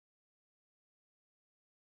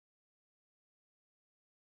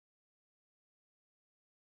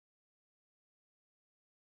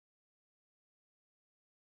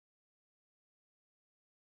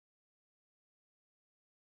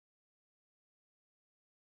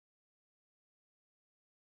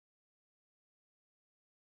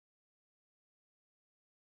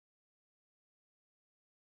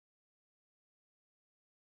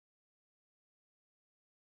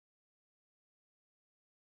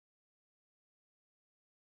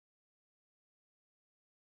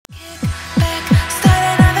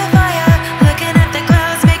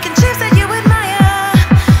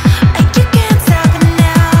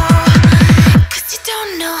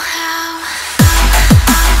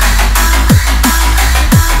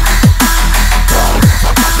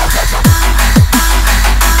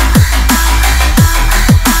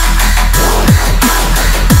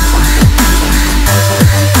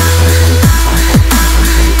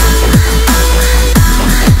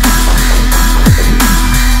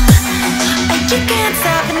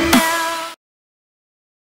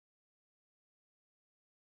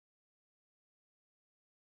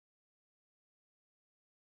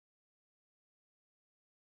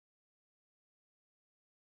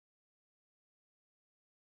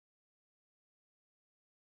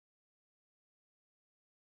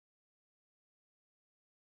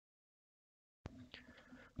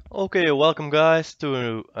Okay, welcome guys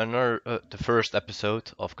to the first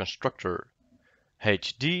episode of Constructor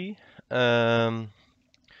HD. Um,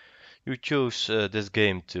 you chose this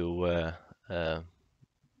game to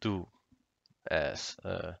do as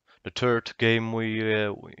the third game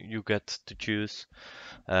you get to choose.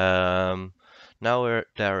 Um, now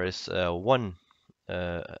there is one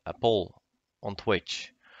a poll on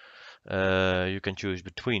Twitch. You can choose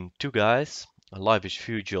between two guys: Life is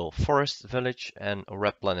Feudal Forest Village and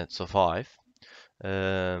Red Planet Survive.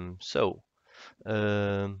 Maybe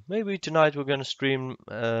tonight we're gonna stream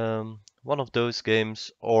one of those games,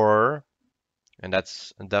 and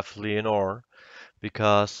that's definitely an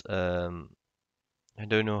because I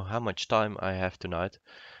don't know how much time I have tonight.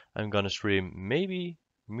 I'm gonna stream maybe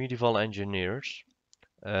Medieval Engineers,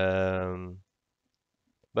 um,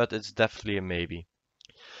 but it's definitely a maybe.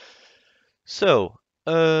 So,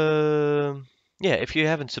 yeah, if you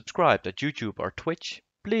haven't subscribed at YouTube or Twitch,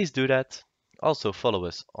 please do that. Also follow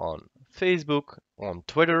us on Facebook, on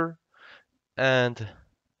Twitter, and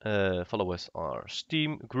follow us on our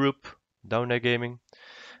Steam group, Down There Gaming,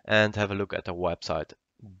 and have a look at our website,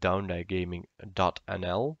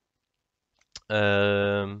 downtheregaming.nl.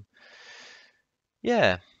 Um,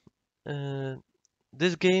 yeah, uh,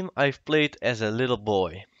 this game I've played as a little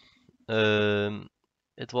boy.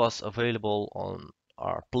 It was available on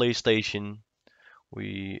our PlayStation.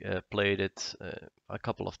 We played it a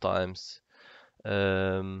couple of times.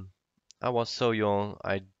 I was so young,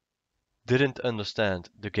 I didn't understand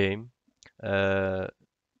the game.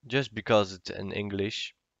 Just because it's in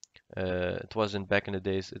English. It wasn't back in the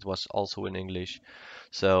days, it was also in English.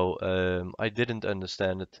 So I didn't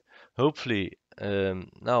understand it. Hopefully,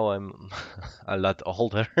 now I'm a lot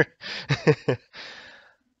older.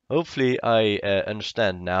 Hopefully, I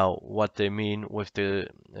understand now what they mean with the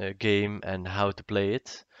game and how to play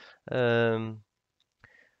it. Um,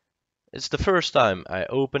 it's the first time I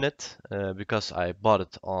open it because I bought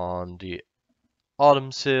it on the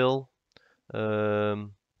autumn sale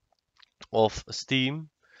um, of Steam.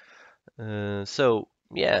 So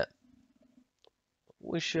yeah,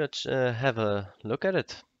 we should have a look at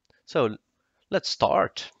it. So let's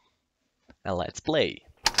start and let's play.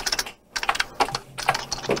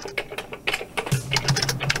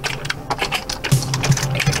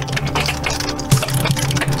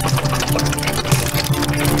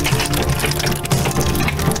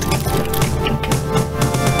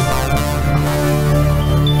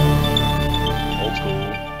 Old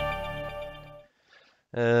school.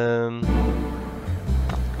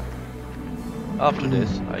 After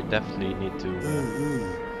this, I definitely need to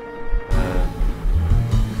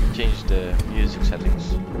change the music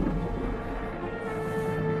settings.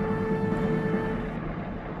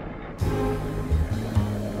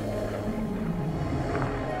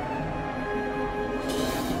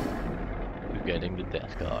 You're getting the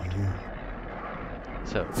death card.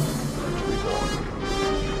 So, let's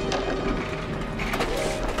record.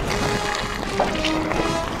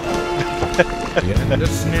 The end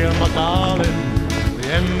is near, my darling. The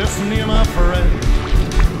end is near, my friend.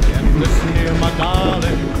 The end is near, my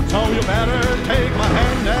darling. So you better take my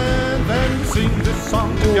hand and then sing this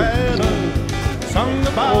song together. Song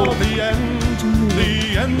about the end.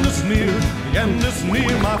 The end is near. The end is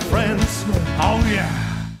near, my friends. Oh yeah.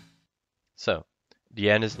 So, the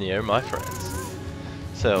end is near, my friends.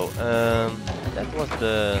 So, that was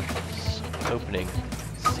the opening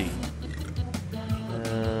scene.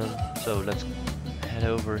 So let's head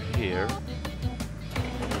over here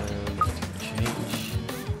and change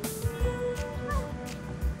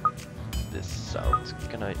this sound.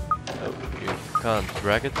 Can I? Oh, you can't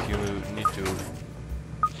drag it. You need to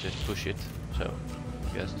just push it. So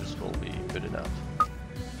I guess this will be good enough.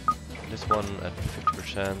 This one at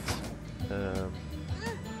 50%.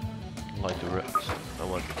 Like the rest, I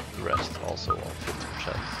want the rest also on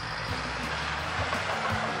 50%.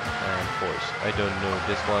 And voice, I don't know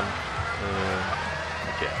this one.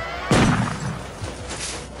 Okay.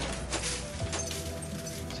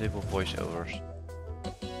 Disable voiceovers.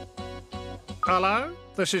 Hello,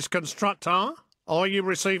 this is Constructor. Are you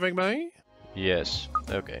receiving me? Yes.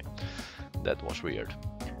 Okay. That was weird.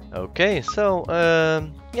 Okay, so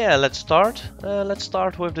yeah, let's start. Let's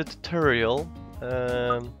start with the tutorial.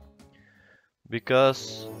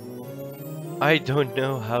 Because I don't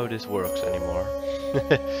know how this works anymore.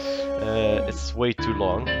 It's way too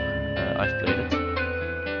long. I've played it.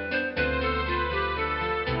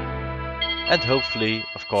 And hopefully,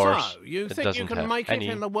 of course, So, you it think doesn't you can have make it any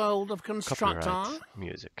in the world of Constructor? copyright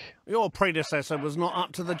music. Your predecessor was not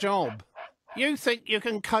up to the job. You think you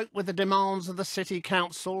can cope with the demands of the city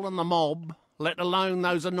council and the mob, let alone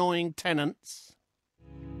those annoying tenants?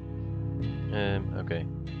 Okay.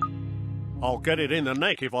 I'll get it in the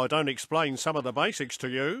neck if I don't explain some of the basics to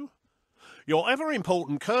you. Your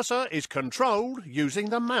ever-important cursor is controlled using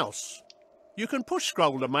the mouse. You can push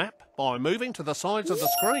scroll the map by moving to the sides of the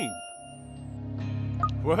screen.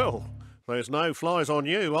 Well, there's no flies on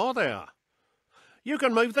you, are there? You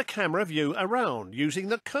can move the camera view around using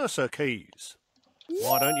the cursor keys.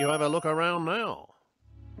 Why don't you have a look around now?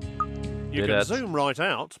 You can zoom right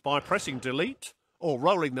out by pressing delete or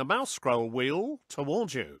rolling the mouse scroll wheel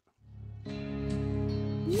towards you.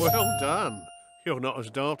 Well done. You're not as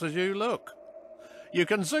daft as you look. You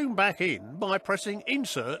can zoom back in by pressing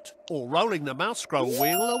insert or rolling the mouse scroll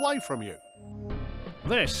wheel away from you.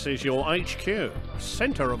 This is your HQ,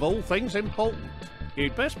 centre of all things important.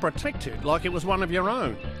 You'd best protect it like it was one of your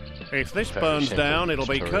own. If this burns down, it'll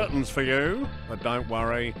be curtains for you. But don't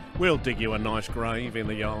worry, we'll dig you a nice grave in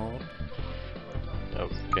the yard.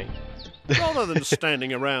 Okay. Rather than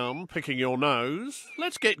standing around picking your nose,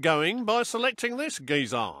 let's get going by selecting this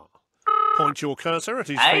geezer. Point your cursor at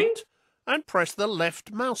his feet and press the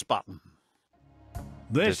left mouse button.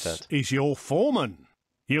 This is your foreman.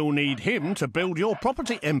 You'll need him to build your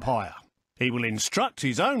property empire. He will instruct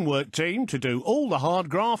his own work team to do all the hard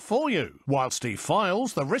graft for you, whilst he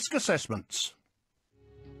files the risk assessments.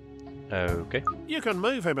 Okay. You can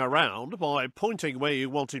move him around by pointing where you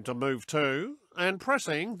want him to move to and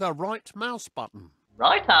pressing the right mouse button.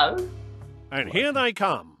 Righto. And here they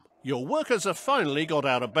come. Your workers have finally got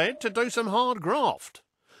out of bed to do some hard graft.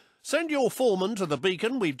 Send your foreman to the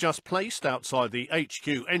beacon we've just placed outside the HQ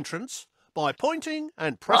entrance by pointing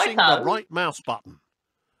and pressing the right mouse button.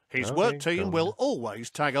 His work team will always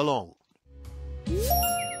tag along.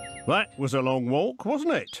 That was a long walk,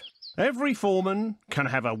 wasn't it? Every foreman can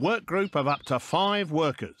have a work group of up to 5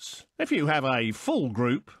 workers. If you have a full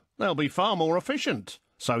group, they'll be far more efficient.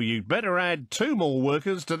 So you'd better add 2 more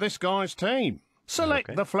workers to this guy's team.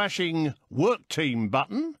 Select the flashing Work Team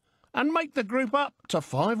button and make the group up to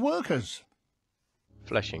 5 workers.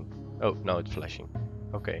 Flashing. Oh, no, it's flashing.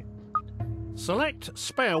 Okay. Select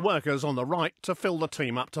spare workers on the right to fill the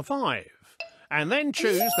team up to 5. And then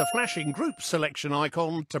choose the flashing group selection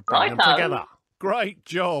icon to bring them together. Great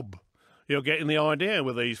job. You're getting the idea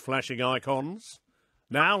with these flashing icons.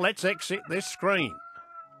 Now let's exit this screen.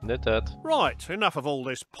 Did that. Right, enough of all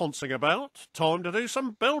this poncing about. Time to do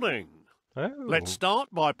some building. Oh. Let's start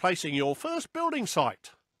by placing your first building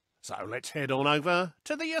site. So let's head on over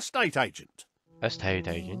to the estate agent. Estate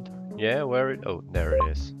agent? Yeah, where it... Oh, there it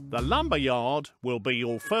is. The lumber yard will be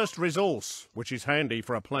your first resource, which is handy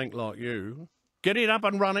for a plank like you. Get it up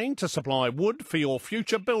and running to supply wood for your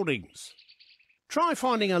future buildings. Try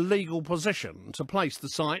finding a legal position to place the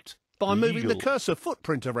site by moving the cursor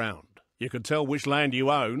footprint around. You can tell which land you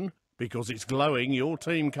own because it's glowing your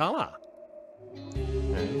team colour.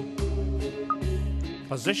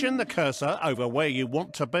 Position the cursor over where you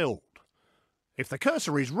want to build. If the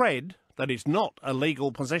cursor is red, then it's not a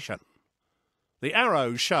legal position. The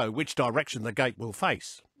arrows show which direction the gate will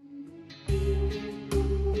face.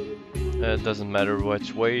 It doesn't matter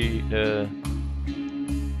which way the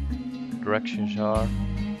directions are.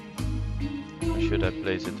 Or should I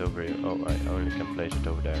place it over here? Oh, I only can place it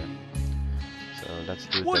over there. So let's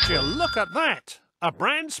do it. Would you look at that? A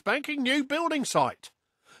brand spanking new building site.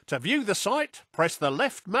 To view the site, press the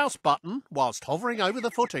left mouse button whilst hovering over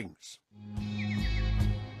the footings.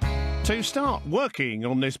 To start working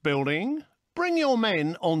on this building, bring your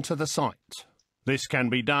men onto the site. This can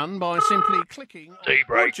be done by simply clicking...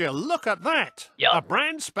 Would you look at that? Yep. A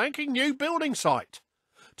brand spanking new building site.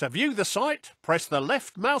 To view the site, press the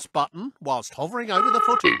left mouse button whilst hovering over the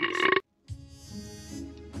footings.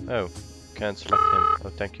 Oh, can't select him. Oh,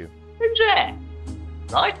 thank you. Who's there?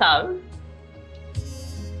 Righto.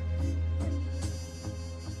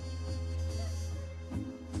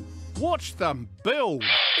 Watch them build.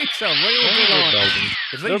 It's a real delight.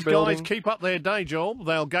 If these guys keep up their day job,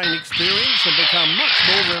 they'll gain experience and become much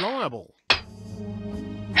more reliable.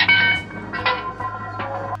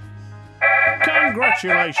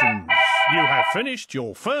 Congratulations! You have finished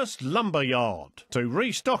your first lumber yard. To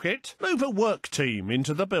restock it, move a work team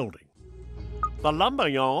into the building. The lumber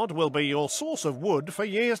yard will be your source of wood for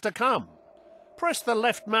years to come. Press the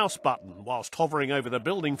left mouse button whilst hovering over the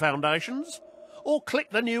building foundations, or click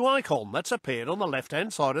the new icon that's appeared on the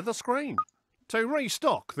left-hand side of the screen. To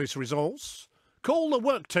restock this resource, call the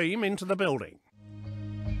work team into the building.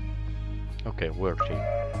 Okay, work team.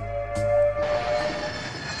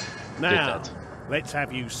 Now, let's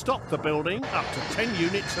have you stock the building up to 10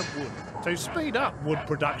 units of wood. To speed up wood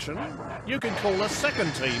production, you can call a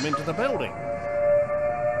second team into the building.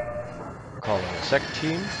 Calling a second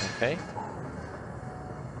team, okay.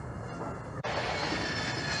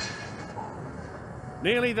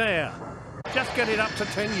 Nearly there. Just get it up to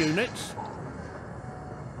 10 units.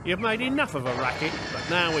 You've made enough of a racket, but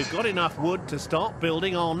now we've got enough wood to start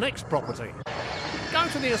building our next property. Go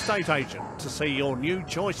to the estate agent to see your new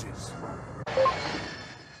choices.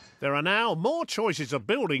 There are now more choices of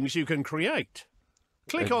buildings you can create.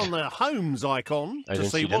 Click on the Homes icon to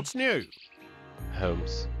see what's new.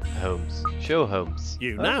 Homes. Homes. Show homes.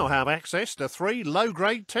 You now have access to 3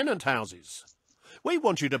 low-grade tenant houses. We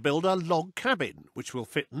want you to build a log cabin, which will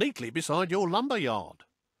fit neatly beside your lumber yard.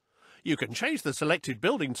 You can change the selected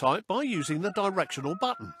building type by using the directional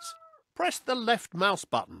buttons. Press the left mouse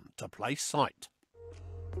button to place site.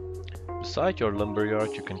 Beside your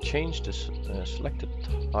lumberyard, you can change the selected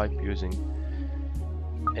type using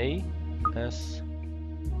A, S,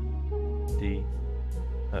 D,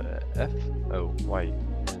 F, O, Y,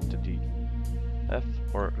 and the D, F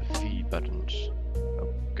or V buttons.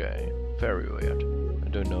 Okay, very weird. I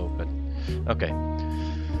don't know, but okay.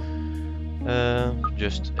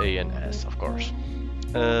 Just A and S, of course.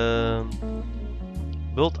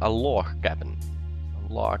 Build a log cabin.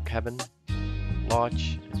 A log cabin.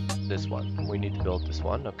 Large. This one. We need to build this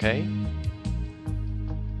one, okay.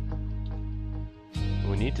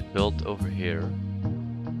 We need to build over here.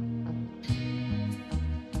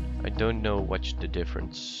 I don't know what the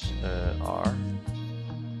difference are.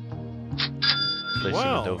 Placing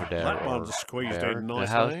it over there. That one's squeezed there, in nicely.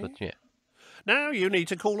 the house, but yeah. Now you need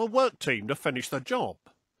to call a work team to finish the job.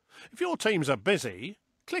 If your teams are busy,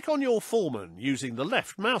 click on your foreman using the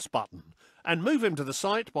left mouse button and move him to the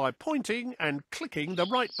site by pointing and clicking the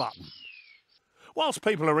right button. Whilst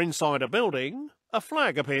people are inside a building, a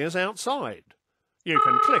flag appears outside. You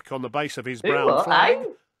can click on the base of his brown flag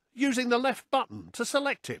using the left button to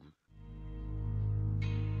select him.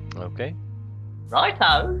 Okay.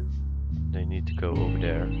 Righto. They need to go over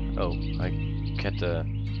there. Oh, I get the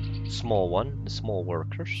small one, the small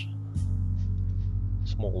workers.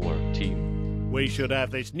 Small work team. We should have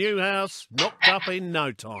this new house knocked up in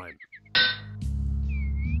no time.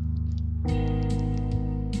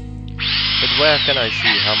 But where can I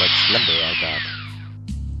see how much lumber I got?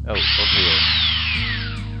 Oh, over here.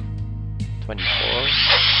 24.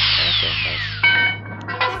 Okay, nice.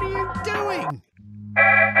 What are you doing?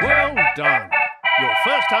 Well done. Your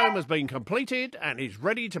first home has been completed and is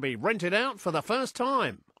ready to be rented out for the first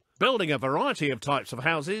time. Building a variety of types of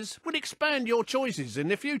houses will expand your choices in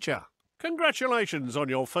the future. Congratulations on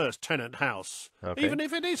your first tenant house, even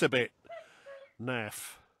if it is a bit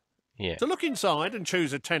naff. Yeah. To look inside and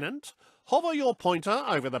choose a tenant, hover your pointer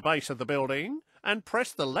over the base of the building and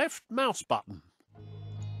press the left mouse button.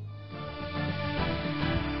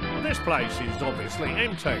 This place is obviously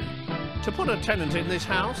empty. To put a tenant in this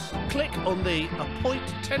house, click on the Appoint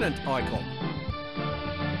Tenant icon.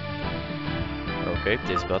 Okay,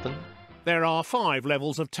 this button. There are 5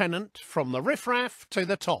 levels of tenant, from the riffraff to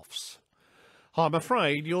the toffs. I'm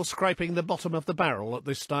afraid you're scraping the bottom of the barrel at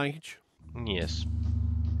this stage. Yes.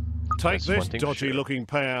 Take this dodgy-looking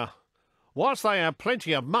pair. Whilst they have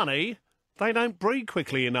plenty of money, they don't breed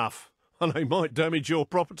quickly enough, and they might damage your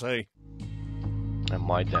property. I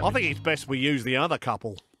think it's best we use the other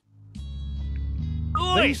couple.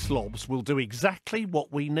 Oi! These slobs will do exactly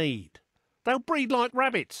what we need. They'll breed like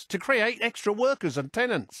rabbits to create extra workers and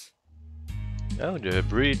tenants. Oh, they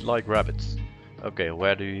breed like rabbits. Okay,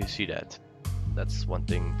 where do you see that? That's one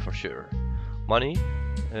thing for sure. Money?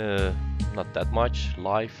 Not that much.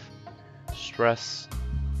 Life, stress,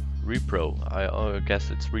 repro. I guess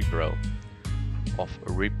it's repro of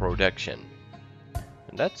reproduction.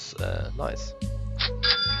 And that's nice.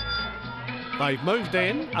 They've moved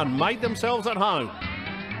in and made themselves at home.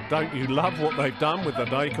 Don't you love what they've done with the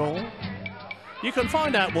decor? You can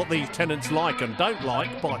find out what these tenants like and don't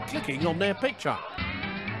like by clicking on their picture.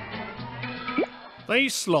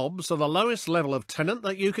 These slobs are the lowest level of tenant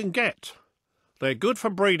that you can get. They're good for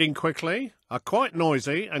breeding quickly, are quite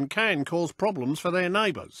noisy and can cause problems for their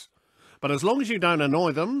neighbours. But as long as you don't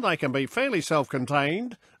annoy them, they can be fairly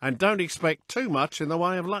self-contained and don't expect too much in the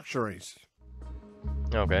way of luxuries.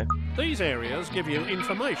 Okay. These areas give you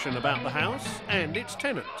information about the house and its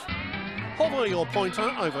tenant. Hover your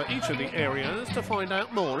pointer over each of the areas to find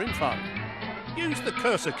out more info. Use the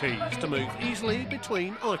cursor keys to move easily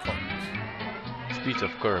between icons. Speed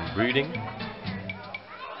of current breeding.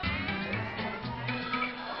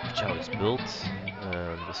 Which how it's built.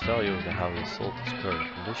 This value of the house is sold its current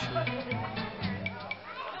condition.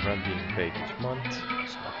 Rent being paid each month.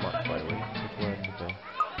 It's not much, by the way. Good rent, okay.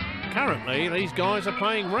 Currently, these guys are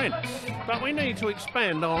paying rents, but we need to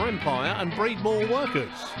expand our empire and breed more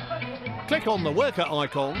workers. Click on the worker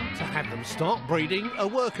icon to have them start breeding a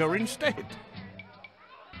worker instead.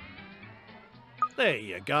 There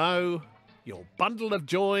you go. Your bundle of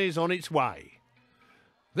joy is on its way.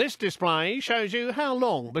 This display shows you how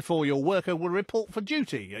long before your worker will report for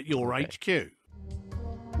duty at your HQ.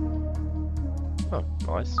 Oh,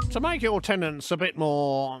 nice. To make your tenants a bit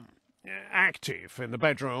more active in the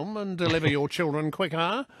bedroom and deliver your children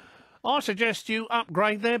quicker, I suggest you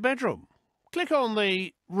upgrade their bedroom. Click on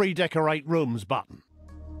the Redecorate Rooms button.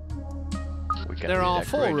 There are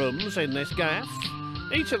 4 rooms in this gaff.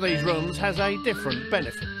 Each of these rooms has a different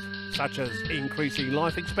benefit, such as increasing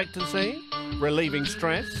life expectancy, relieving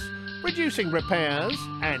stress, reducing repairs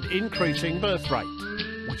and increasing birth rate,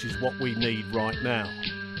 which is what we need right now.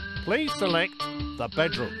 Please select the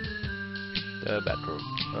bedroom. The bedroom.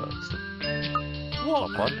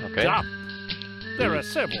 What one? Okay. dump! There are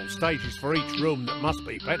several stages for each room that must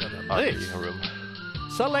be better than this. Room.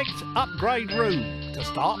 Select Upgrade Room to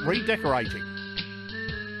start redecorating.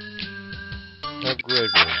 Upgrade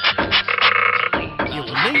room. You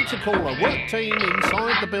will need to call a work team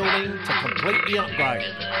inside the building to complete the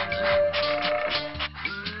upgrade.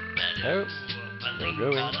 Oh, we're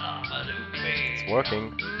going. It's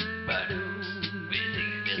working.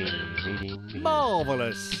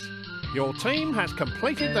 Marvellous! Your team has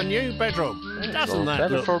completed the new bedroom. Doesn't that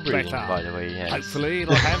look better? By the way, yes. Hopefully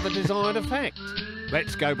it'll have the desired effect.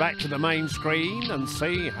 Let's go back to the main screen and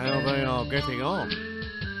see how they are getting on.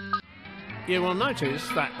 You will notice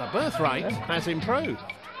that the birth rate has improved.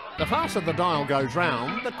 The faster the dial goes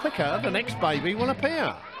round, the quicker the next baby will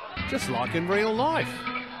appear. Just like in real life.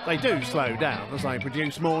 They do slow down as they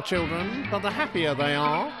produce more children, but the happier they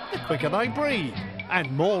are, the quicker they breed,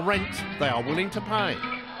 and more rent they are willing to pay.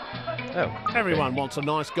 Oh, Everyone wants a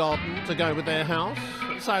nice garden to go with their house,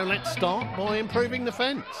 so let's start by improving the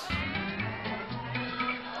fence.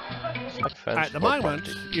 At the moment,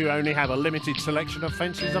 you only have a limited selection of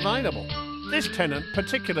fences available. This tenant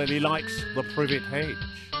particularly likes the privet hedge,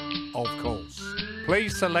 of course.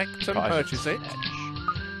 Please select and purchase it.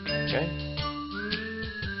 Okay.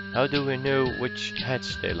 How do we know which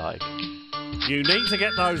hedge they like? You need to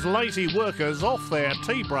get those lazy workers off their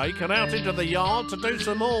tea break and out into the yard to do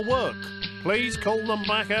some more work. Please call them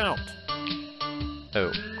back out.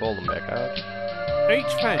 Oh, call them back out.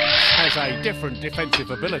 Each fence has a different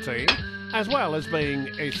defensive ability, as well as being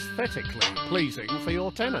aesthetically pleasing for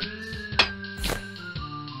your tenants.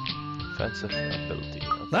 Defensive ability.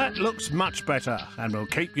 Okay. That looks much better and will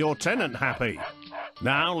keep your tenant happy.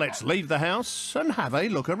 Now let's leave the house and have a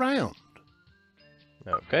look around.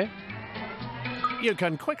 Okay. You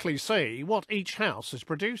can quickly see what each house is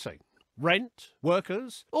producing. Rent,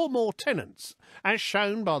 workers, or more tenants, as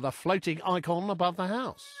shown by the floating icon above the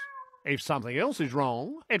house. If something else is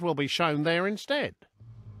wrong, it will be shown there instead.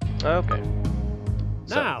 Okay.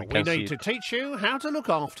 Now we need to teach you how to look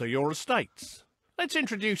after your estates. Let's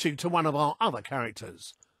introduce you to one of our other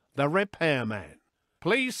characters, the Repairman.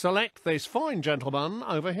 Please select this fine gentleman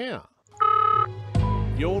over here.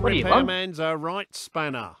 Your Repairman's a right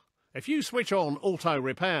spanner. If you switch on auto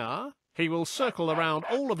repair, he will circle around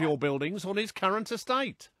all of your buildings on his current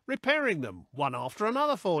estate, repairing them one after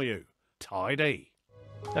another for you. Tidy.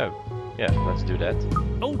 Oh, yeah, let's do that.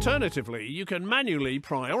 Alternatively, you can manually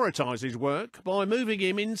prioritise his work by moving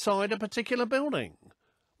him inside a particular building.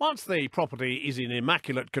 Once the property is in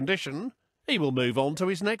immaculate condition, he will move on to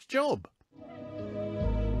his next job.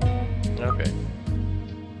 Okay.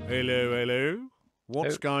 Hello, hello.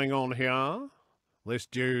 What's going on here? This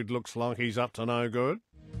dude looks like he's up to no good.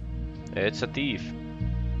 It's a thief.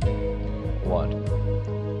 What?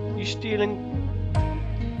 He's stealing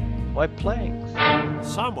my planks.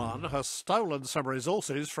 Someone has stolen some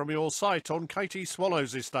resources from your site on Katie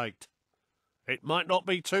Swallow's estate. It might not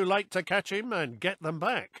be too late to catch him and get them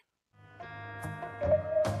back.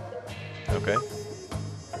 Okay.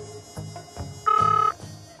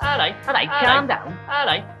 Alright, calm down.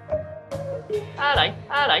 Alright.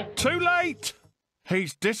 Too late!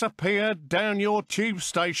 He's disappeared down your tube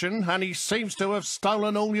station and he seems to have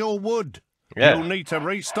stolen all your wood. Yeah. You'll need to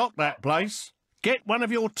restock that place. Get one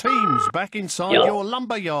of your teams back inside your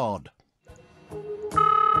lumber yard.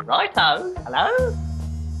 Righto. Hello?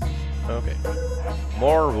 Okay.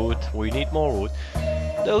 More wood. We need more wood.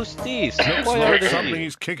 Those thieves. Looks Why are like they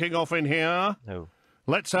something's kicking off in here. No.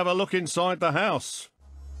 Let's have a look inside the house.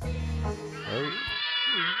 Oh.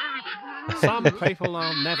 Some people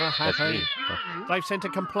are never That's happy. me. They've sent a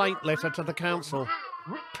complaint letter to the council.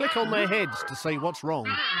 Click on their heads to see what's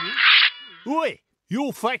wrong. Oi!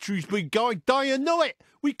 Your factory's been going day and night.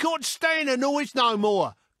 We can't stand the noise no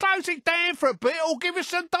more. Close it down for a bit or give us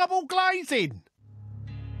some double glazing.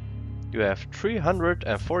 You have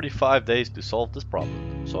 345 days to solve this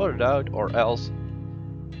problem. Sort it out or else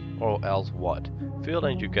or else what? Fail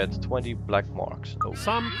and you get 20 black marks. Oh.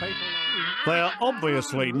 Some people, they're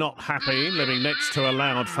obviously not happy living next to a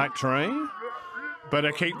loud factory.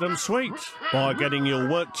 Better keep them sweet by getting your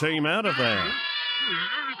work team out of there.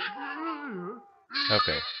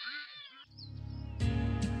 Okay.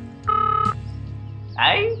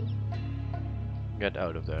 Hey? Get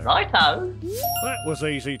out of there. Righto. That was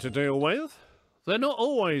easy to deal with. They're not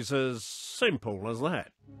always as simple as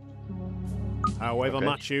that. However Okay.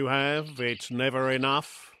 much you have, it's never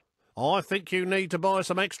enough. I think you need to buy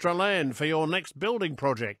some extra land for your next building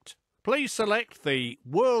project. Please select the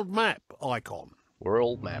world map icon.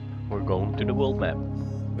 World map. We're going to the world map.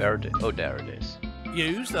 Where it is? Oh, there it is.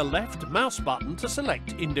 Use the left mouse button to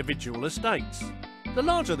select individual estates. The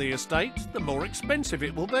larger the estate, the more expensive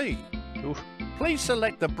it will be. Oof. Please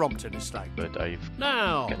select the Brompton estate. But I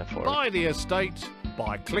Now, can afford buy the estate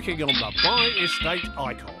by clicking on the Buy Estate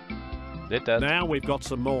icon. did that. Now we've got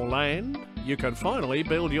some more land, you can finally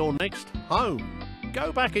build your next home.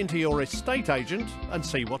 Go back into your estate agent and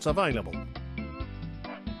see what's available.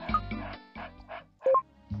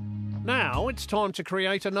 Now it's time to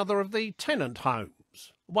create another of the tenant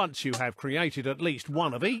homes. Once you have created at least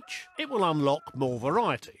one of each, it will unlock more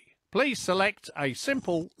variety. Please select a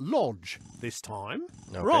simple lodge this time.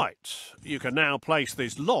 Okay. Right, you can now place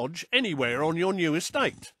this lodge anywhere on your new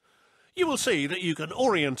estate. You will see that you can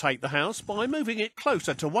orientate the house by moving it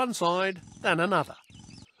closer to one side than another.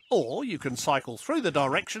 Or you can cycle through the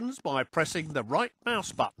directions by pressing the right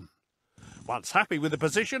mouse button. Once happy with the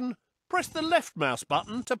position, press the left mouse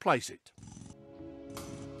button to place it.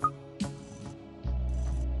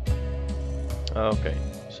 Okay,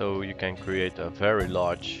 so you can create a very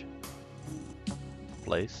large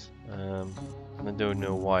place. I don't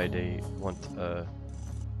know why they want a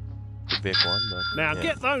big one, but Now yeah.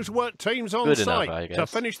 get those work teams on Good enough, I site to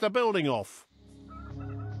guess. finish the building off.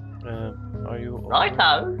 Are you?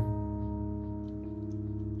 Righto.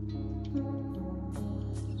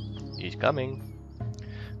 He's coming,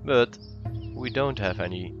 but we don't have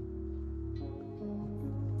any.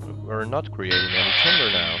 We're not creating any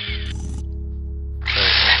timber now, so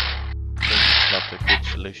I think it's not a good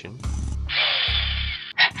solution.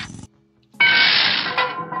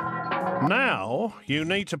 Now you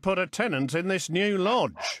need to put a tenant in this new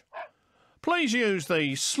lodge. Please use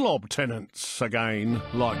the slob tenants again,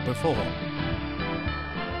 like before.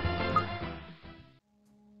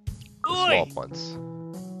 Oi! Swap ones.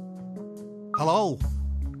 Hello.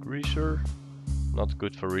 Greaser, not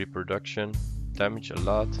good for reproduction. Damage a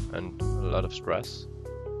lot and a lot of stress.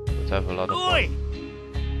 But have a lot of Oi!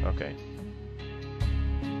 fun. Okay.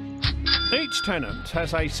 Each tenant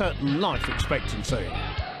has a certain life expectancy.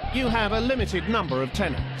 You have a limited number of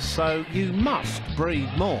tenants, so you must breed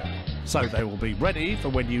more, so they will be ready for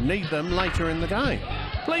when you need them later in the game.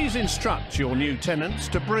 Please instruct your new tenants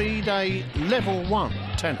to breed a level 1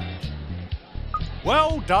 tenant.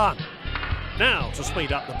 Well done! Now, to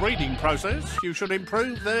speed up the breeding process, you should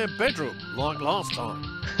improve their bedroom, like last time.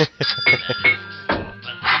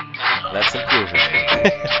 Let's improve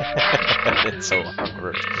it. It's so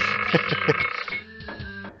awkward.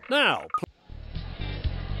 Now,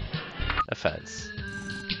 A fence.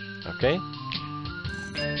 Okay.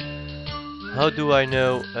 How do I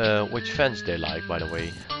know which fence they like, by the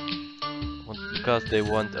way? Because they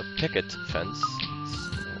want a picket fence.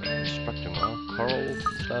 It's Constructor, coral,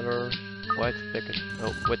 leather, white picket.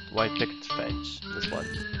 Oh, with white picket fence. This one.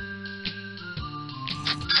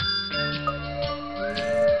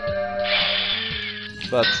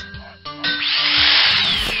 But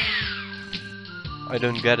I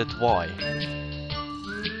don't get it why.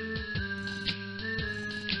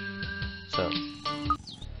 So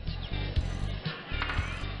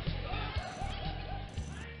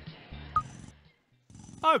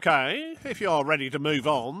okay, if you're ready to move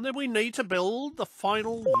on, then we need to build the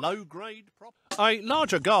final low-grade property. A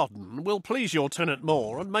larger garden will please your tenant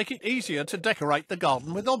more and make it easier to decorate the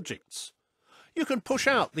garden with objects. You can push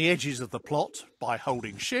out the edges of the plot by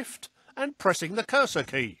holding Shift and pressing the cursor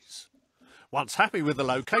keys. Once happy with the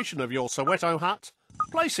location of your Soweto hut,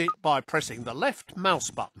 place it by pressing the left mouse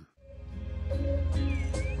button.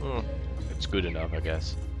 it's good enough, I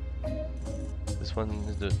guess. This one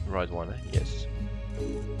is the right one, eh? Yes.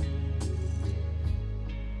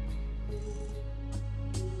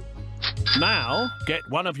 Now, get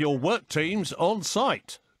one of your work teams on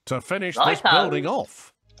site to finish this Righto. building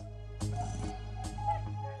off.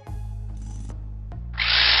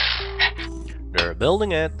 They're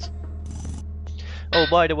building it. Oh,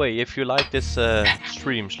 by the way, if you like this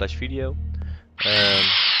stream/video,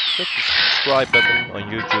 click the subscribe button on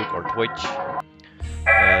YouTube or Twitch.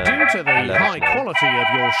 Due to the Let us high know. quality of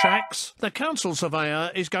your shacks, the council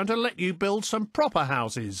surveyor is going to let you build some proper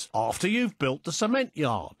houses after you've built the cement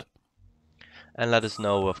yard. And let us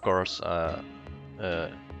know, of course,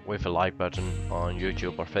 with a like button on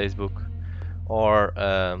YouTube or Facebook, or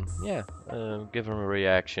give them a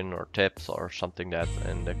reaction or tips or something that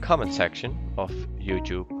in the comment section of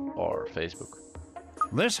YouTube or Facebook.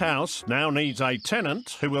 This house now needs a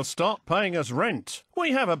tenant who will start paying us rent.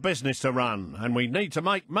 We have a business to run and we need to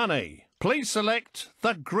make money. Please select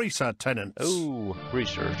the greaser tenants. Oh,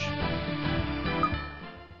 research.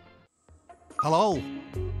 Hello.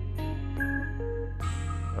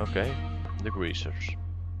 Okay, the greasers.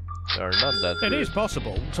 They're not that It good. is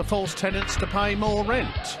possible to force tenants to pay more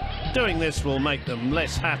rent. Doing this will make them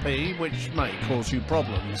less happy, which may cause you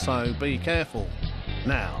problems, so be careful.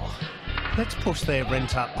 Now, let's push their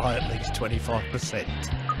rent up by at least 25%.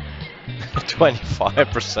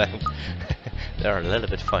 25%. They're a little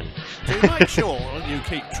bit funny. To make sure you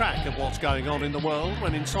keep track of what's going on in the world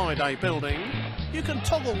when inside a building, you can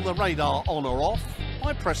toggle the radar on or off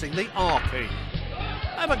by pressing the R key.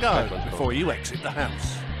 Have a go before you exit the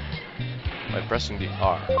house. By pressing the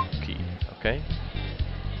R key, okay?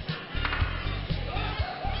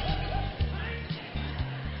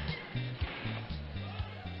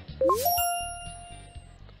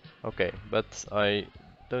 Okay, but I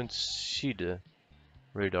don't see the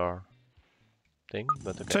radar thing,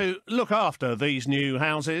 but okay. To look after these new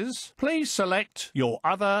houses, please select your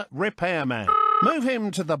other repairman. Move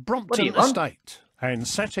him to the What do Brompton you want? estate and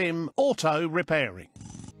set him auto repairing.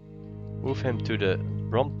 Move him to the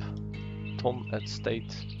Brompton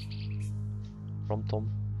estate.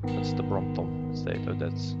 Brompton? That's the Brompton estate. Oh,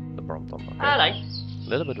 that's the Brompton. Okay. Hello. A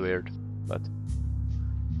little bit weird, but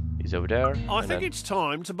he's over there. I and think then- it's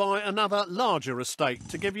time to buy another larger estate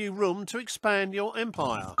to give you room to expand your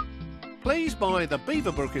empire. Please buy the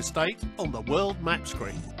Beaverbrook estate on the world map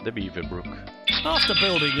screen. the Beaverbrook. After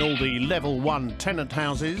building all the level 1 tenant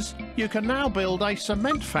houses, you can now build a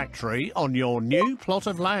cement factory on your new plot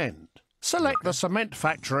of land. Select the cement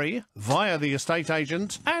factory via the estate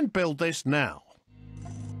agent and build this now.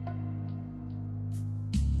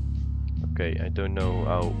 Okay, I don't know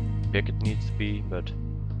how big it needs to be, but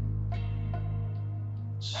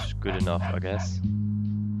it's good enough, I guess.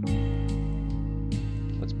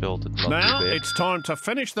 Let's build it not Now too big. it's time to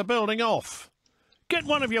finish the building off. Get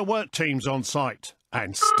one of your work teams on site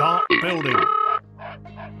and start building.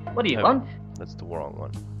 What do you Oh, want? That's the wrong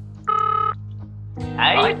one.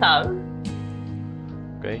 Hey, so.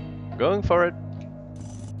 Okay, going for it.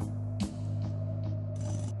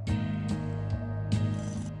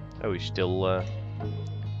 Oh, he's still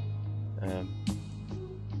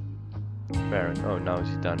preparing. Oh, now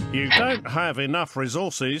he's done. You don't have enough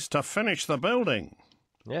resources to finish the building.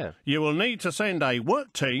 Yeah. You will need to send a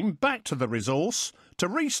work team back to the resource to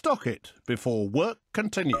restock it before work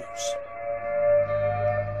continues.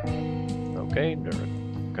 Okay, they're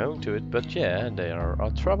going to it, but yeah, they are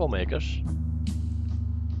troublemakers.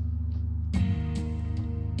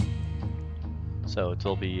 So it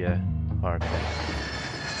will be hard.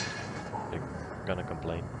 They're gonna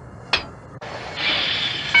complain.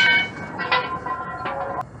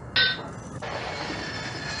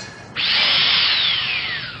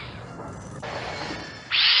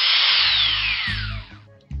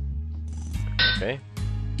 Okay.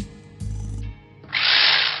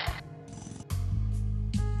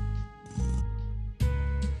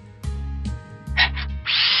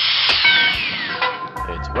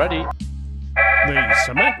 It's ready. The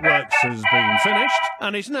cement works has been finished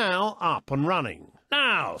and is now up and running.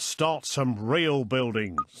 Now start some real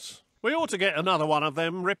buildings. We ought to get another one of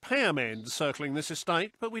them repairmen circling this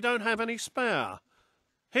estate, but we don't have any spare.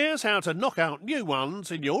 Here's how to knock out new ones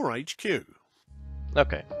in your HQ.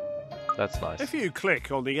 Okay, that's nice. If you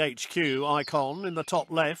click on the HQ icon in the top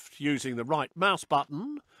left using the right mouse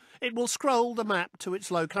button, it will scroll the map to its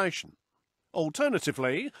location.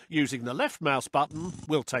 Alternatively, using the left mouse button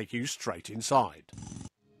will take you straight inside.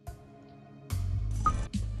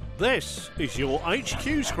 This is your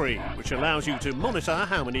HQ screen, which allows you to monitor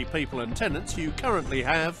how many people and tenants you currently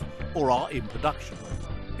have or are in production.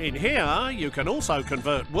 In here, you can also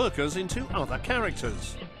convert workers into other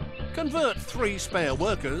characters. Convert 3 spare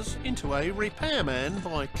workers into a repairman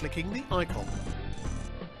by clicking the icon.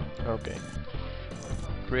 Okay.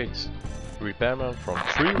 Create repairman from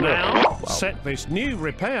 3 Now, workers. Wow. set this new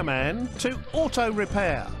repairman to auto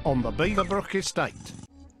repair on the Beaverbrook estate.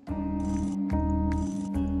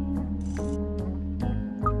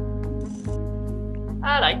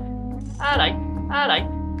 Hello.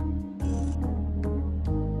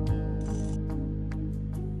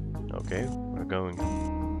 Okay, we're going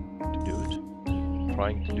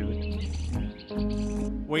trying to do it.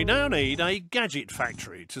 We now need a gadget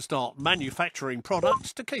factory to start manufacturing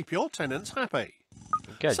products to keep your tenants happy.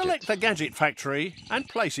 Gadget. Select the gadget factory and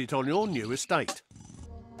place it on your new estate.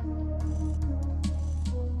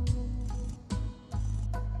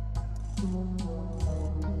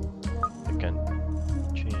 I can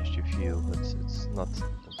change the view, but it's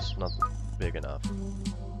not big enough.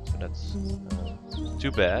 So that's too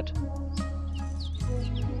bad.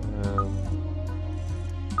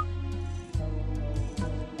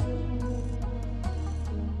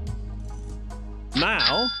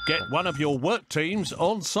 Now, get one of your work teams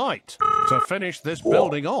on site to finish this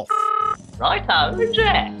building off. Righto,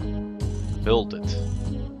 Jack. Build it.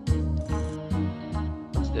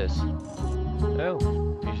 What's this? Oh,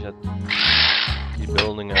 he's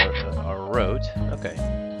building our road. Okay.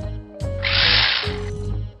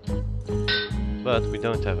 But we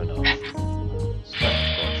don't have enough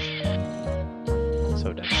cement, of course.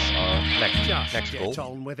 So that's our next goal. Get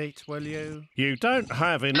on with it, will you? You don't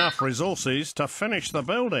have enough resources to finish the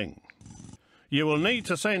building. You will need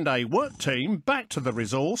to send a work team back to the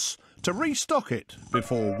resource to restock it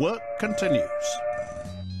before work continues.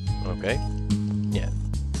 Okay. Yeah.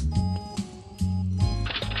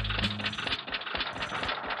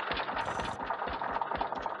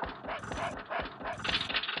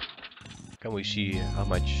 Can we see how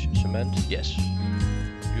much cement? Yes.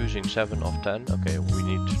 Using 7 of 10. Okay, we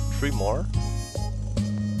need 3 more.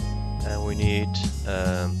 And we need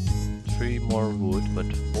 3 more wood, but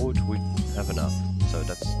wood we have enough. So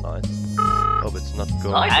that's nice. Oh, but it's not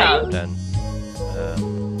going Nice. to then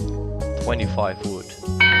 25 wood.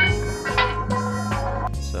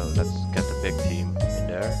 So let's get a big team in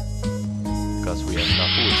there. Because we have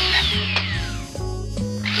enough wood.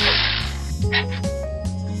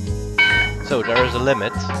 So there is a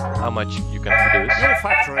limit how much you can produce. Your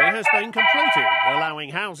factory has been completed, allowing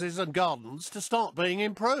houses and gardens to start being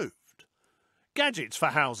improved. Gadgets for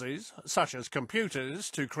houses, such as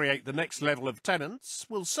computers to create the next level of tenants,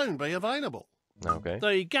 will soon be available. Okay.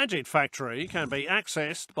 The gadget factory can be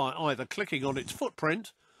accessed by either clicking on its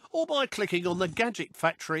footprint or by clicking on the gadget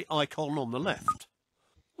factory icon on the left.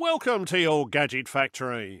 Welcome to your gadget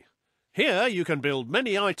factory. Here you can build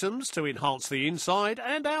many items to enhance the inside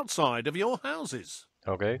and outside of your houses.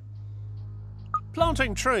 Okay.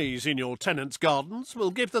 Planting trees in your tenants' gardens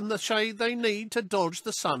will give them the shade they need to dodge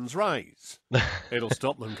the sun's rays. It'll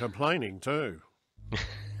stop them complaining too.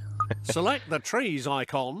 Select the trees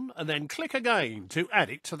icon and then click again to add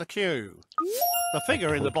it to the queue. The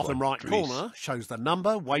figure in the bottom right corner shows the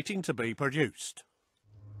number waiting to be produced.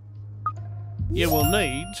 You will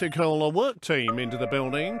need to call a work team into the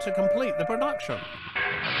building to complete the production.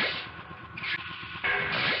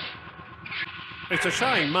 It's a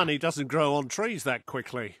shame money doesn't grow on trees that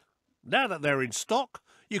quickly. Now that they're in stock,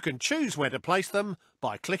 you can choose where to place them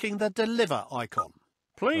by clicking the Deliver icon.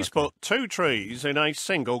 Please put 2 trees in a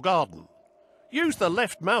single garden. Use the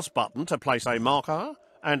left mouse button to place a marker,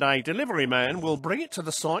 and a delivery man will bring it to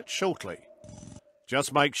the site shortly.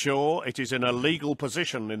 Just make sure it is in a legal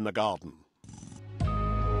position in the garden.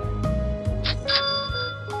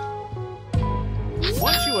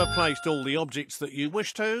 Once you have placed all the objects that you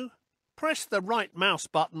wish to, press the right mouse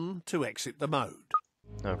button to exit the mode.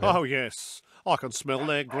 Okay. Oh yes, I can smell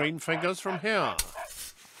their green fingers from here.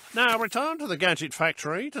 Now return to the gadget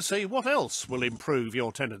factory to see what else will improve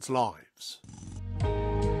your tenants' lives.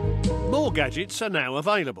 More gadgets are now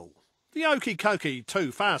available. The Okie Kokie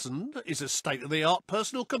 2000 is a state-of-the-art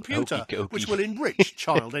personal computer Okie-dokie. which will enrich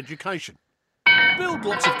child education. Build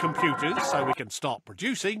lots of computers so we can start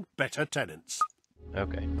producing better tenants.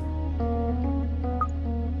 Okay.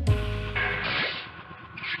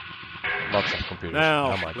 Lots of computers.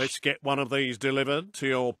 Now, How much? let's get one of these delivered to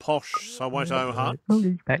your posh Soweto hut.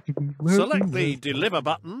 Select the Deliver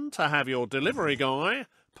button to have your delivery guy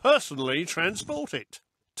personally transport it.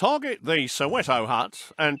 Target the Soweto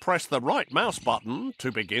hut and press the right mouse button to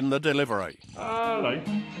begin the delivery. Hello.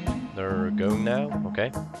 They're going now.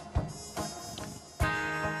 Okay.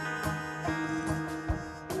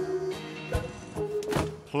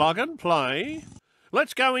 Plug and play.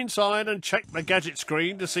 Let's go inside and check the gadget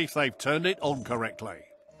screen to see if they've turned it on correctly.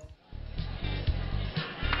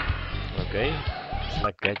 Okay.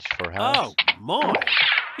 Select gadgets for house. Oh, my.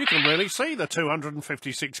 You can really see the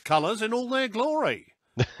 256 colours in all their glory.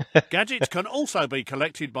 Gadgets can also be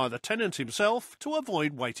collected by the tenant himself to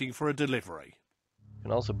avoid waiting for a delivery.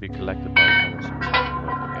 Can also be collected by tenants.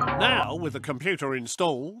 Okay. Now, with the computer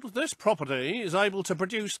installed, this property is able to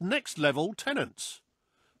produce next-level tenants.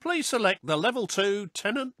 Please select the Level 2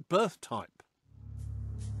 tenant birth type.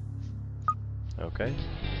 Okay.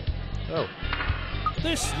 Oh.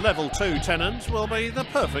 This level 2 tenant will be the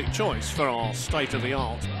perfect choice for our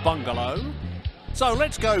state-of-the-art bungalow. So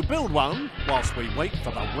let's go build one whilst we wait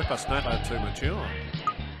for the whippersnapper to mature.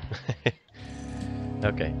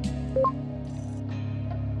 Okay.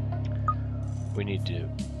 We need to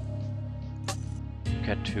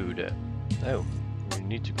get to the... Oh, we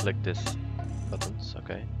need to click this buttons,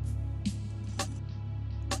 okay.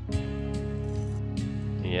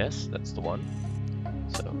 Yes, that's the one.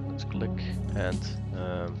 So let's click and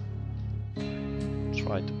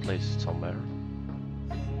try to place it somewhere.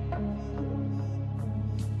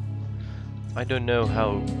 I don't know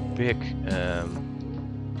how big the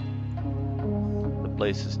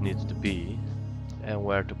places need to be and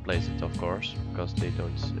where to place it, of course, because they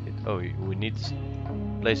don't say it. Oh, we need to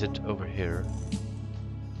place it over here.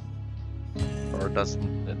 Or it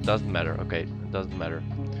doesn't matter. Okay, it doesn't matter.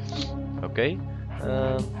 Okay.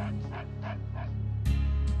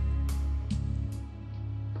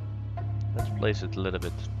 Let's place it a little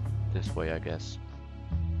bit this way, I guess.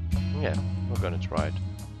 Yeah, we're gonna try it.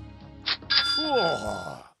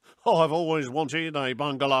 Oh, I've always wanted a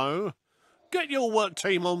bungalow. Get your work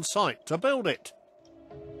team on site to build it.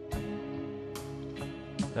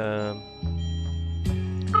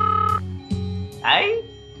 Hey?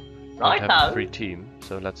 I have a Righto. free team,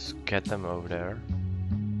 so let's get them over there.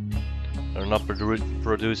 They're not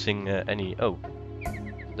producing any. Oh,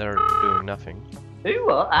 they're doing nothing. Who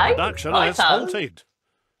what, eh? Production has Righto. halted.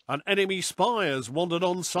 An enemy spy has wandered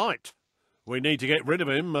on site. We need to get rid of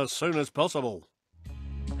him as soon as possible.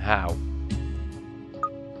 How?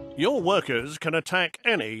 Your workers can attack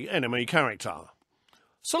any enemy character.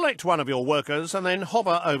 Select one of your workers and then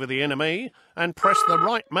hover over the enemy and press the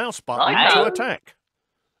right mouse button Righto. to attack.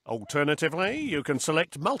 Alternatively, you can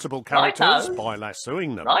select multiple characters Righto. by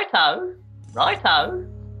lassoing them. Righto. Righto.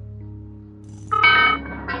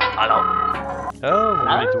 Hello. Oh, we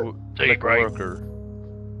need Hello? to select a worker.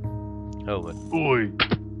 Oh, but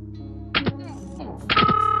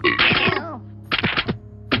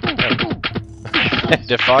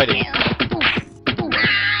they're fighting.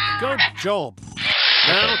 Good job.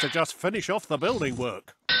 Now to just finish off the building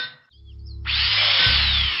work.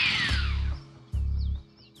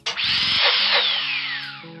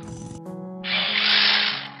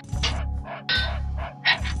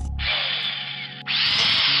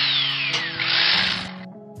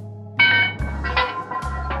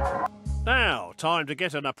 Now, time to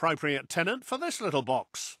get an appropriate tenant for this little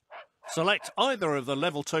box. Select either of the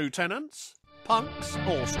level 2 tenants, punks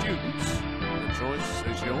or students. The choice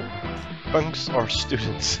is yours. Punks or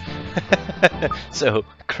students. So,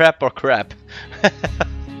 crap or crap.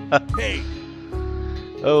 Hey,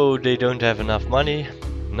 Oh, they don't have enough money.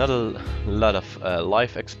 Not a lot of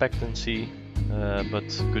life expectancy, but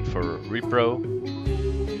good for repro.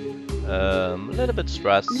 A little bit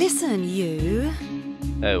stressed. Listen, you.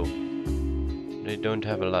 Oh, they don't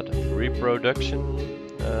have a lot of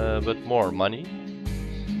reproduction, but more money.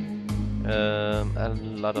 And a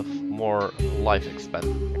lot of more life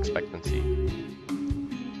expectancy.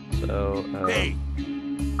 So, hey,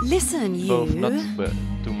 Listen, you. both not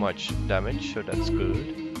too much damage, so that's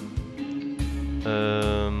good.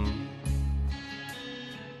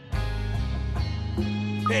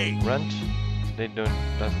 hey. Rent, they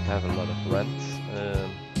doesn't have a lot of rent.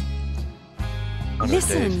 100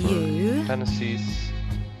 Listen, days for you. tenancies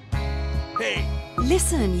Hey,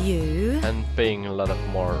 Listen, you. and paying a lot of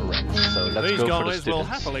more rent. So let's these go for the guys will students.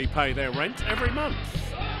 happily pay their rent every month.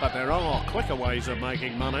 But there are quicker ways of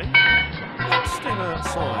making money. Let's step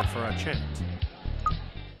outside for a chat.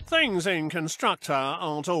 Things in Constructor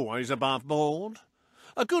aren't always above board.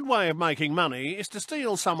 A good way of making money is to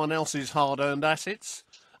steal someone else's hard-earned assets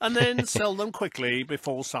and then sell them quickly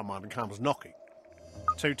before someone comes knocking.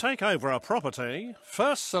 To take over a property,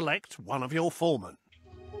 first select one of your foremen.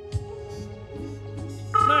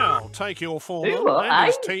 Now take your foreman Who are and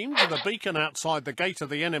his I? team to the beacon outside the gate of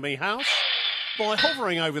the enemy house by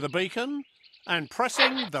hovering over the beacon and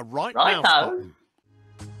pressing the right mouse Righto. button.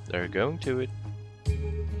 They're going to it.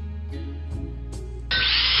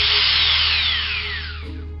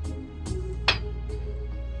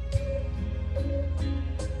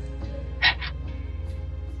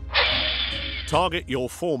 Target your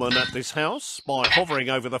foreman at this house by hovering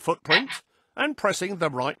over the footprint and pressing the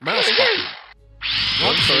right mouse button.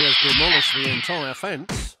 Once he has demolished the entire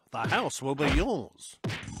fence, the house will be yours.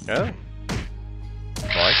 Oh,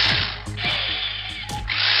 nice.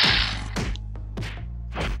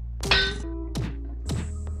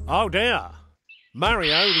 Oh dear. Mario,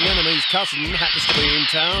 the enemy's cousin, happens to be in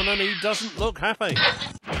town and he doesn't look happy.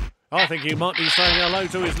 I think he might be saying hello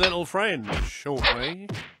to his little friend shortly.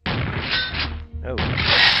 Oh,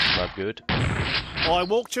 not good. I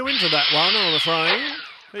walked you into that one, I'm afraid.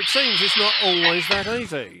 It seems it's not always that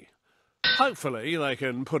easy. Hopefully they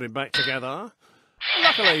can put him back together.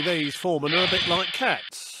 Luckily these foremen are a bit like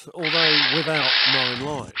cats, although without 9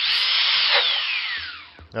 lives.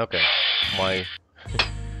 Okay, my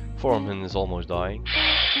foreman is almost dying.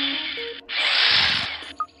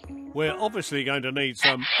 We're obviously going to need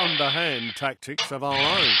some underhand tactics of our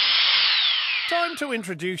own. Time to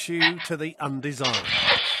introduce you to the undesirables.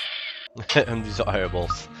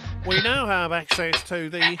 Undesirables. We now have access to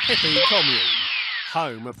the hippie commune,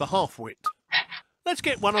 home of the half-wit. Let's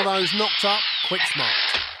get one of those knocked up quick smart.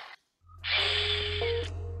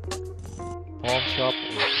 Pawn shop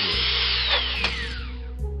or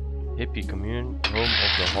hippie commune, home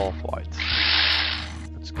of the half-white.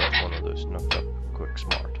 Let's get one of those knocked up quick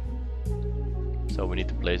smart. So we need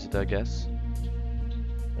to place it, I guess.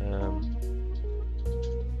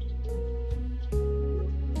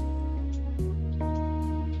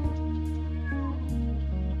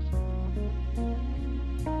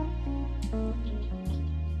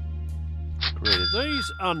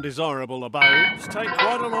 These undesirable abodes take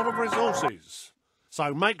quite a lot of resources.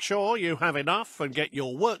 So make sure you have enough and get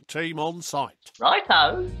your work team on site.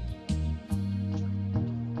 Righto.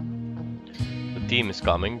 The team is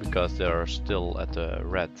coming because they are still at the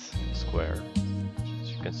red square,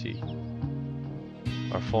 as you can see.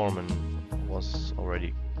 Our foreman was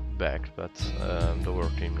already back, but the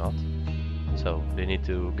work team not. So they need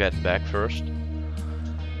to get back first.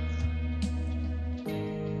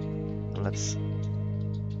 Let's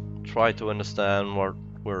try to understand what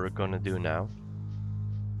we're gonna do now.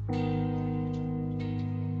 Let's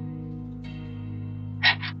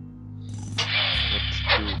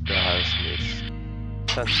do the house needs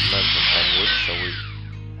 10 cement and 10 wood, so we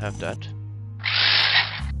have that.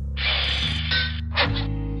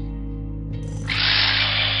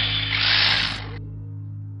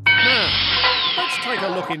 Now, let's take a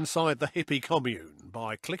look inside the hippie commune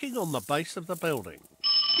by clicking on the base of the building.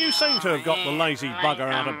 You seem to have got the lazy bugger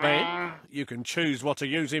out of bed. You can choose what to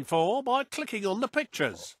use him for by clicking on the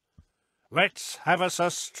pictures. Let's have us a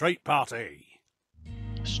street party.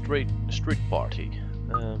 Street party.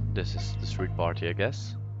 This is the street party, I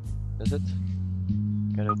guess. Is it?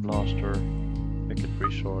 Ghetto blaster, picket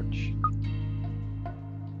research.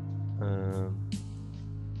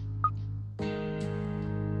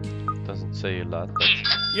 Doesn't say a lot, but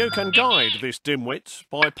You can guide this dimwit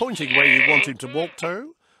by pointing where you want him to walk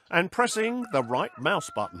to and pressing the right mouse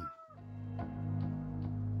button.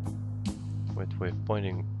 with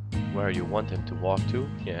pointing where you want him to walk to.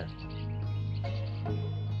 Yeah.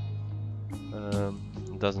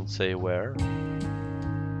 Doesn't say where.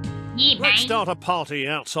 Let's start a party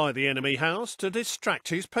outside the enemy house to distract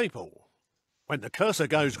his people. When the cursor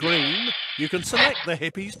goes green, you can select the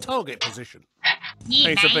hippie's target position.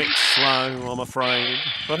 He's a bit slow, I'm afraid,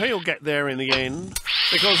 but he'll get there in the end,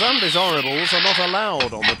 because undesirables are not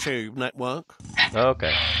allowed on the tube network.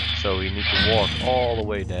 Okay, so we need to walk all the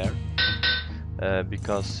way there,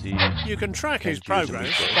 because he... You can track his can't use him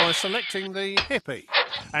progress before. by selecting the hippie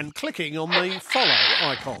and clicking on the follow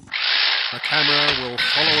icon. The camera will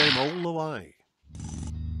follow him all the way.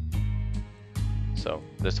 So,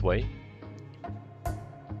 this way.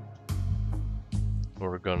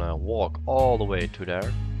 We're gonna walk all the way to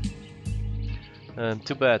there.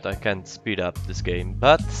 Too bad I can't speed up this game,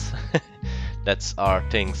 but that's our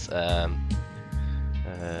things,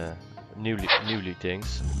 newly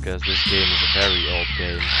things, because this game is a very old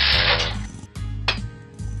game,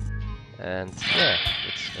 and yeah,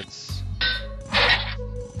 it's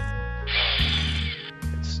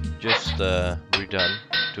just redone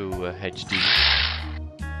to HD.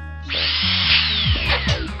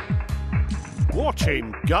 Watch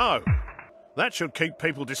him go! That should keep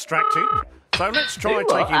people distracted. So let's try You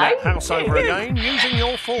taking are, that eh? house over again using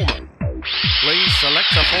your foreman. Please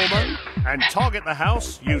select a foreman and target the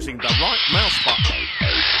house using the right mouse button.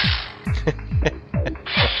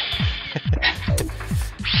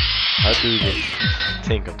 How do you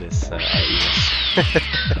think of this ideas?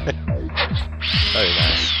 Very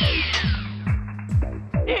nice.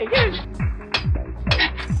 Yeah, you.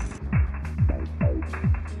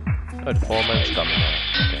 Oh, the foreman's coming now.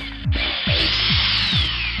 Okay.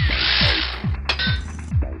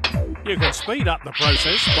 You can speed up the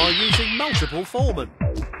process by using multiple foremen.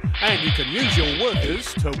 And you can use your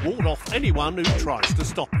workers to ward off anyone who tries to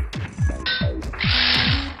stop you.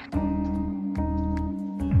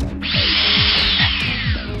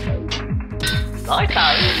 Righto.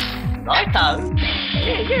 Righto.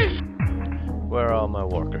 Yeah, you. Where are my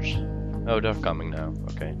workers? Oh, they're coming now.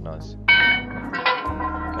 Okay, nice.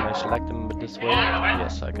 Can I select them this way?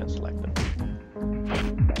 Yes, I can select them.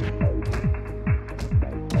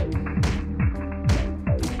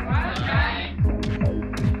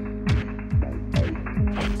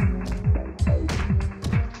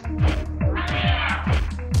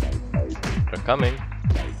 They're coming.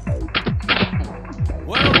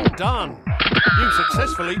 Well done. You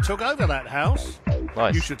successfully took over that house.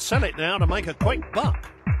 Nice. You should sell it now to make a quick buck.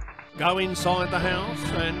 Go inside the house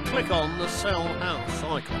and click on the sell house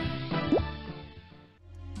icon.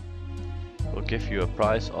 Will give you a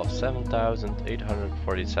price of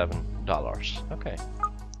 $7,847. Okay.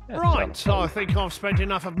 Yeah, Right, sounds I think I've spent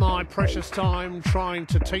enough of my precious time trying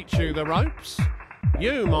to teach you the ropes.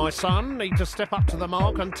 You, my son, need to step up to the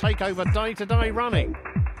mark and take over day-to-day running.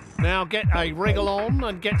 Now get a wriggle on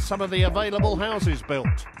and get some of the available houses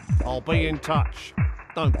built. I'll be in touch.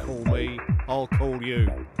 Don't call me, I'll call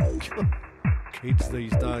you. Kids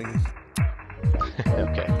these days.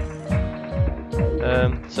 Okay.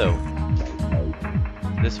 So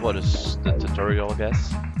this was the tutorial, I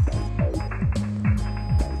guess.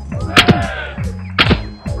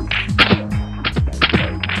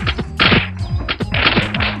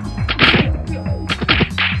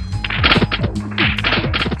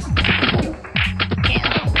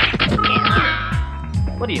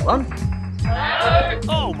 What do you want?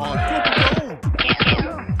 Oh my good lord!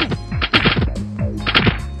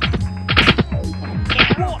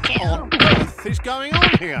 What on earth is going on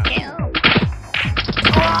here?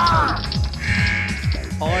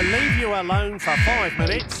 I leave you alone for 5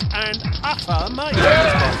 minutes and utter mayhem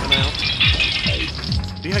has broken out.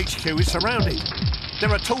 The HQ is surrounded.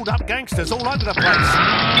 There are tooled up gangsters all over the place.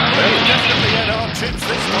 We've definitely had our chips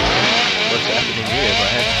this time. What's happening here? My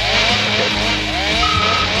head.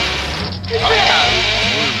 You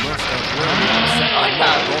must have really upset the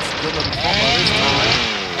boss good and proper this time.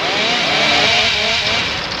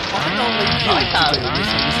 I can only you to do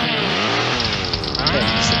this easy.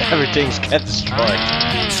 Everything's get destroyed.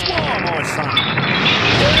 Swore, my son.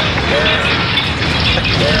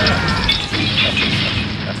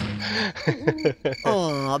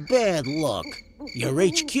 Aw, bad luck. Your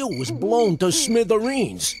HQ was blown to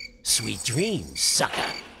smithereens. Sweet dreams, sucker.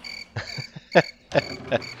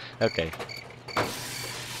 Okay.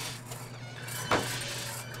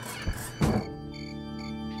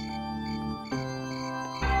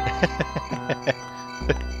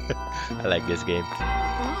 I like this game.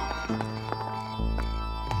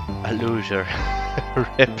 A loser.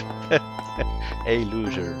 Rip. A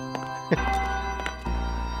loser.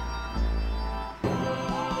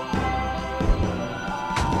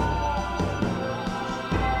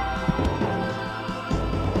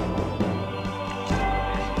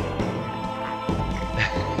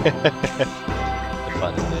 The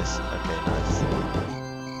fun in this. Okay, nice.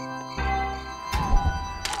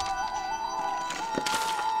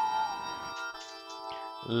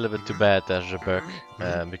 A little bit too bad there's a bug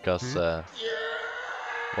because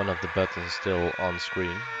one of the buttons is still on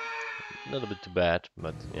screen. A little bit too bad,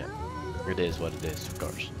 but yeah, it is what it is, of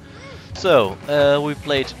course. So we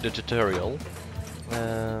played the tutorial.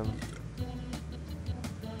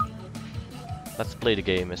 Let's play the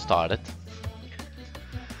game and start it.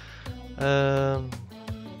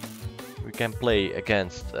 We can play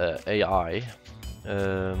against AI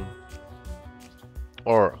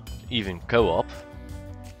or even co-op.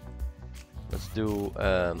 Let's do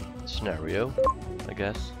scenario, I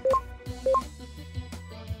guess.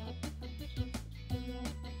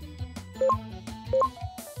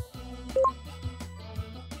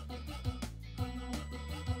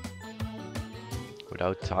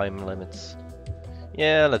 Without time limits.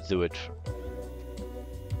 Yeah, let's do it.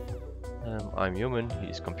 I'm human,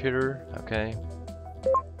 he's computer, okay.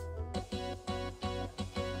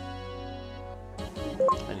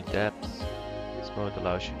 Any depth. This mode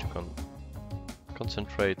allows you to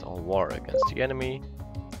concentrate on war against the enemy.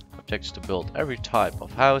 Objectives to build every type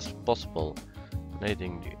of house possible,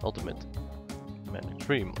 enabling the ultimate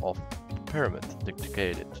dream of pyramid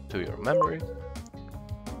dedicated to your memory.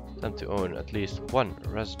 Attempt to own at least one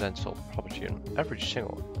residential property in every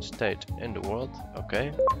single state in the world,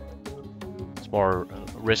 okay. More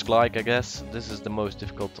risk-like, I guess. This is the most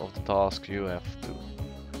difficult of the tasks. You have to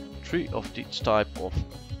 3 of each type of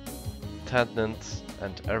tenant,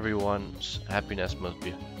 and everyone's happiness must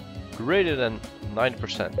be greater than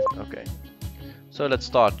 90%. Okay, so let's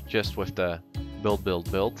start just with the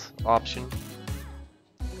build option.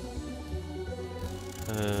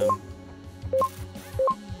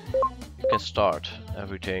 You can start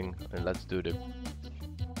everything, and let's do the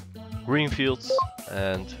green fields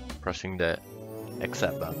and pressing the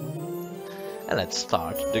accept button. And let's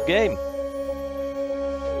start the game.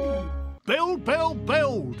 Build, build,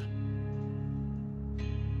 build!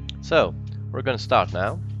 So, we're gonna start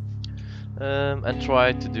now. And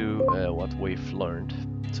try to do what we've learned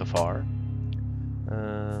so far.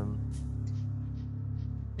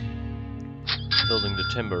 Building the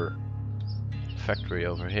timber factory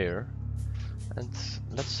over here. And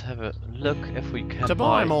let's have a look if we can To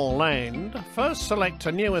buy more land, first select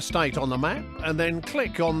a new estate on the map and then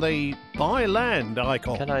click on the Buy Land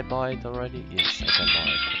icon. Can I buy it already? Yes, I can buy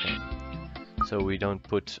it. Okay. So we don't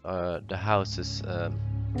put the houses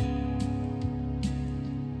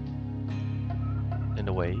in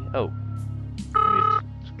the way. Oh.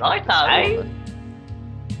 Righto.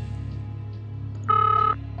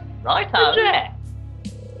 Righto.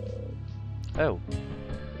 Oh.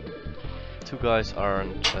 Two guys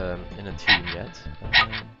aren't in a team yet.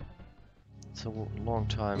 It's a long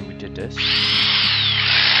time we did this.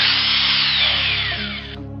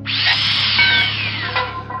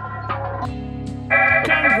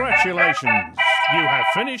 Congratulations! You have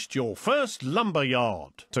finished your first lumber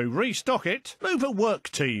yard. To restock it, move a work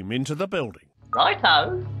team into the building.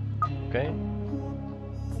 Righto. Okay.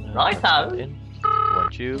 Righto. In.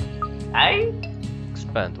 Want you. Hey.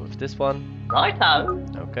 Expand with this one. Righto.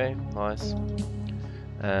 Okay, nice.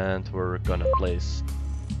 And we're gonna place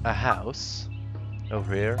a house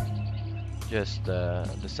over here. Just the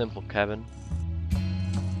simple cabin.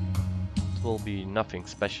 It will be nothing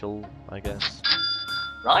special, I guess.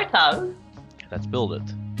 Righto. Let's build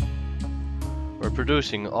it. We're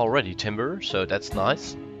producing already timber, so that's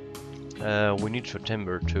nice. We need for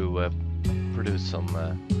timber to produce some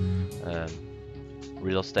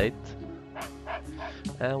real estate.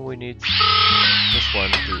 And we need this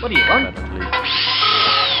one to What do you want? definitely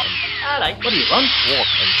Hello. What do you want? walk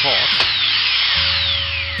and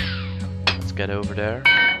talk. Let's get over there.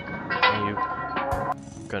 Are you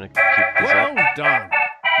gonna keep this Well up? done!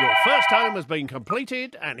 Your first home has been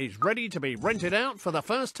completed and is ready to be rented out for the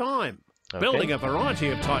first time. Okay. Building a variety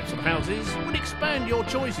of types of houses will expand your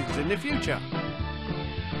choices in the future.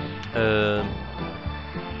 The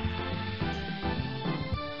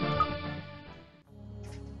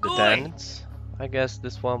tenants, I guess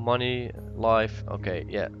this one, money, life, okay,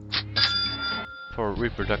 yeah. For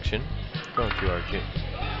reproduction, going to our gym.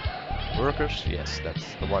 Workers, yes,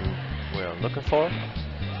 that's the one we are looking for.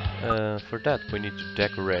 For that we need to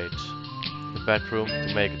decorate the bedroom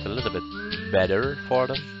to make it a little bit better for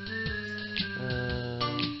them.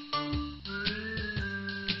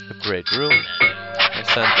 A great room. I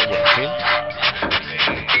sent a work team.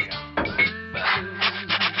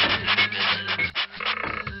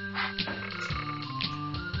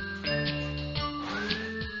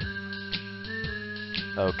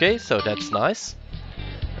 Okay, so that's nice.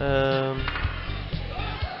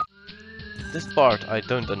 This part I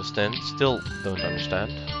don't understand, still don't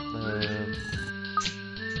understand.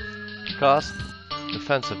 Cost,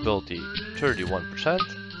 defensibility 31%.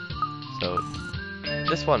 So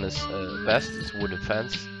this one is best, it's wooden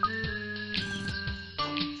fence.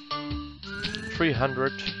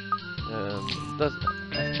 300. Doesn't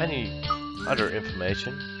have any other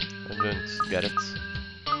information. I don't get it.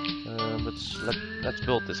 But let's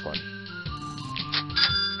build this one.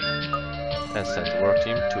 And send the work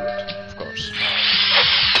team to it, of course.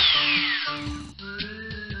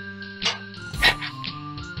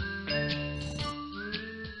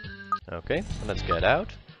 Okay, let's get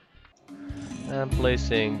out. And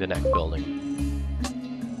placing the next building.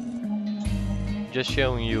 Just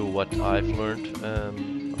showing you what I've learned,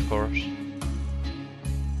 of course.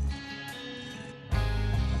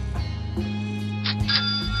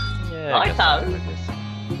 Yeah, I guess something like this.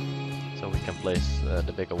 So we can place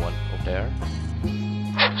the bigger one up there.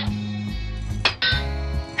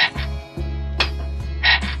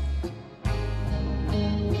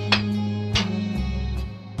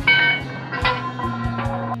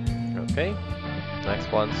 Okay,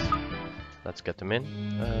 next ones. Let's get them in.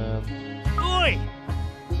 Oi!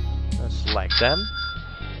 Let's select them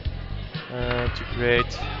to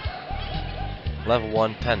create level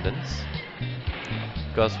 1 tendons,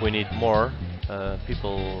 because we need more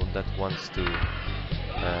people that wants to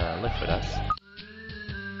live with us.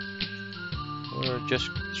 We'll just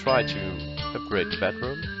try to upgrade the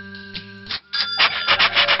bedroom.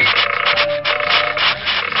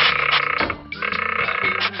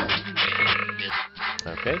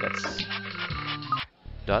 Okay, that's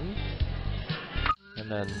done. And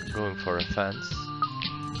then going for a fence.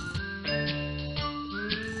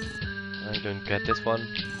 I don't get this one.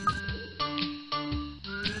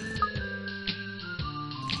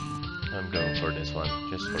 I'm going for this one,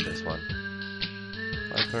 just for this one.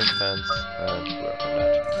 My current fence, and work on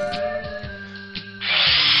that.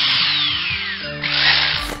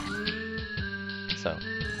 So,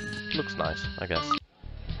 looks nice, I guess.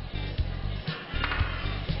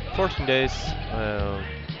 14 days,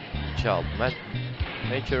 child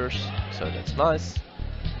matures, so that's nice.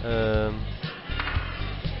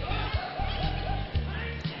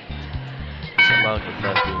 This amount of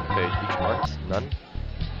rent being paid each month, none.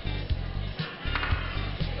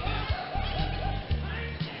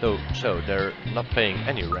 Oh, so they're not paying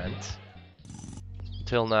any rent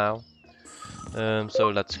until now. So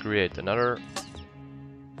let's create another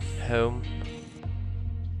home.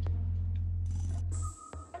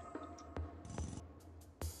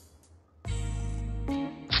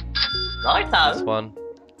 Righto. This one,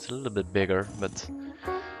 it's a little bit bigger, but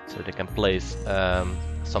so they can place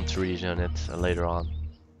some trees on it later on,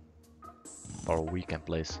 or we can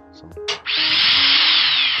place some.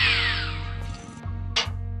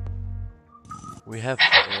 We have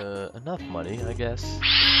enough money, I guess.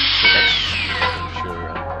 So that's sure,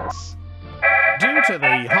 I guess. Due to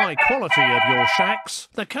the high quality of your shacks,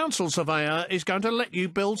 the council surveyor is going to let you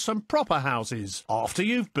build some proper houses after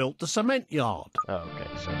you've built the cement yard. Okay,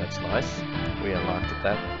 so that's nice. We unlocked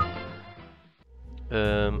that.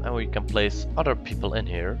 And we can place other people in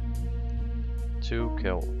here to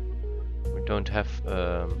kill. We don't have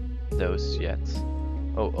those yet.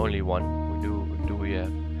 Oh, only one. We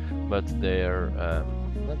have, but they're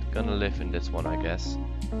not gonna live in this one, I guess.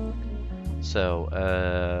 So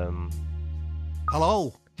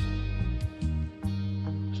Hello.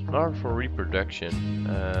 start for reproduction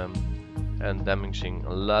and damaging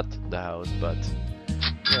a lot the house, but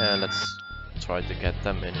yeah, let's try to get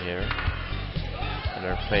them in here. And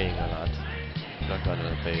they're paying a lot. They're not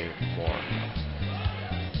gonna pay more.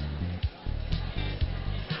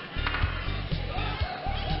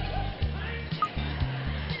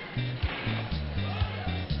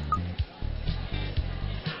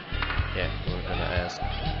 Yeah, we're gonna ask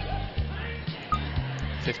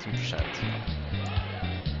 15%.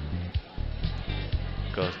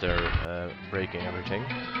 Because they're breaking everything.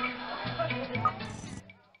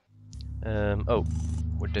 Oh,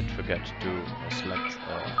 we did forget to select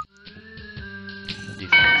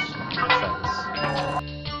defense.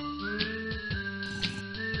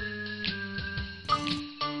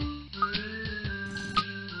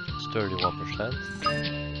 It's 31%.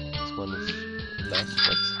 This one is less,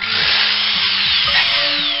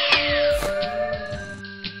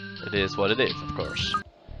 but it is what it is, of course.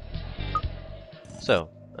 So,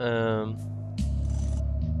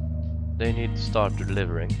 they need to start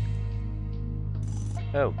delivering.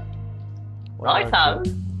 Oh, why aren't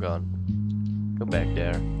you gone? Go back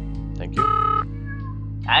there. Thank you.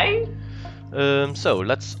 Hey? So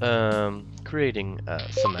let's creating a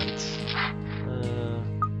cement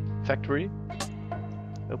factory.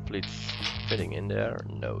 Hopefully it's fitting in there.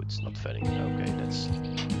 No, it's not fitting. Okay, that's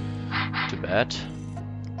too bad.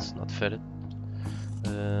 It's not fitted.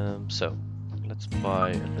 So let's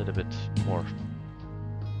buy a little bit more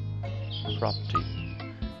property.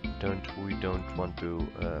 We don't want to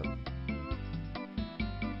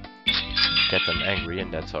get them angry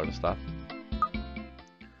and that sort of stuff.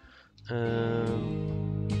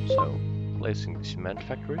 So placing the cement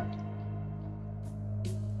factory.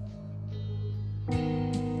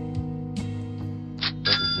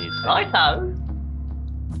 Doesn't need Righto.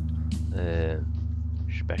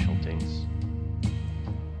 special things.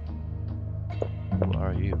 Who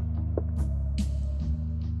are you?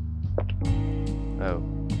 Oh,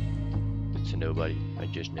 it's a nobody. I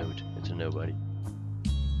just know it. It's a nobody.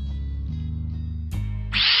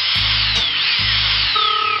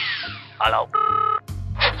 Hello.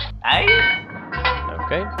 Hey?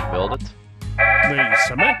 Okay, build it. The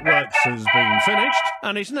cement works has been finished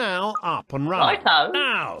and is now up and running. Righto.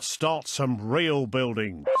 Now start some real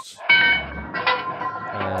buildings.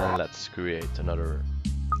 Let's create another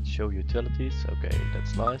show utilities. Okay,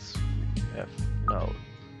 that's nice. We have now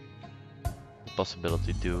the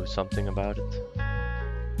possibility to do something about it.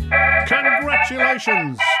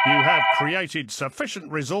 Congratulations! You have created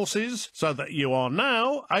sufficient resources so that you are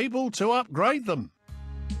now able to upgrade them.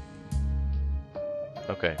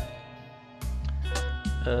 Okay.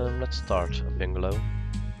 Let's start a bungalow.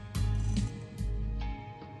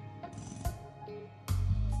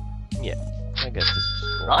 Yeah, I guess this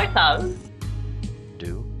is cool. Righto.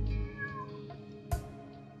 Do.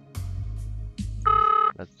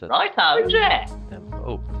 That's that. Righto. Yeah.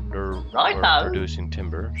 Oh, they're Righto. producing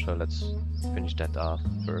timber, so let's finish that off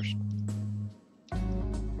first.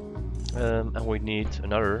 And we need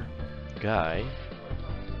another guy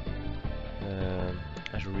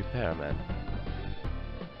as a repairman.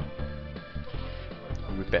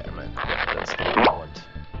 Yeah, that's the one I want.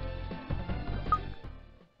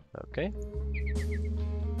 Okay.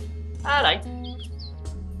 Hello.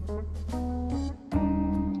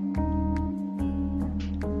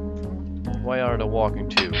 Why are they walking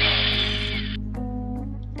too?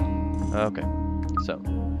 Okay, so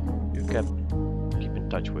you keep in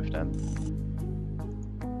touch with them.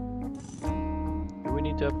 Do we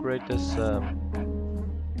need to upgrade this?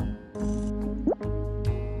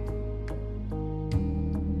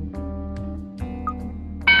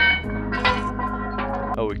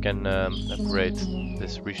 Oh, we can upgrade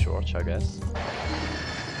this resource, I guess,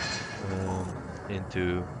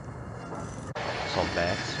 into some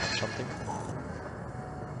bags or something.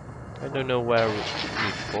 I don't know where we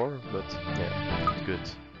need for, but yeah, good.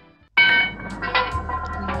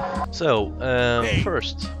 So,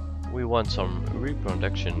 first, we want some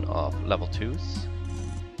reproduction of level 2s.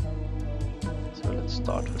 So let's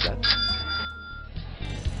start with that.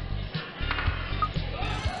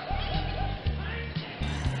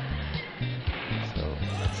 So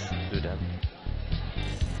let's do that.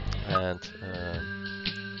 And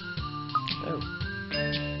oh,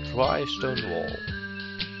 dry stone wall.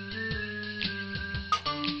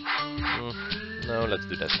 No, let's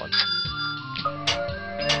do that one.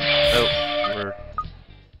 Oh, we're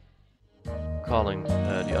calling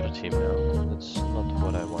the other team now. That's not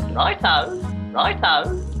what I wanted. Righto. Righto.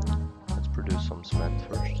 Let's produce some cement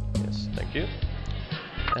first. Yes, thank you.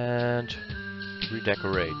 And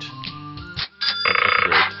redecorate. And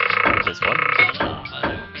upgrade this one.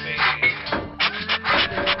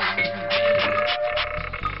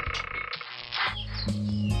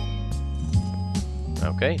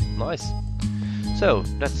 Okay, nice. So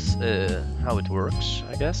that's how it works,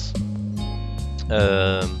 I guess.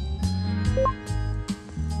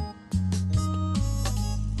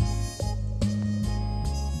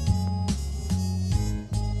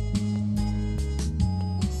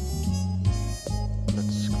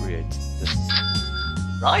 Let's create this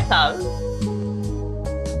Righto.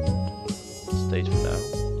 stage for now.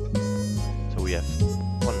 So we have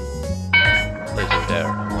one place over there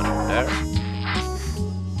and one over there.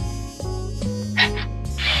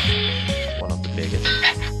 One of the biggest.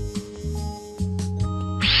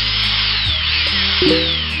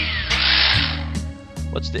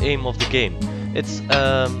 What's the aim of the game? It's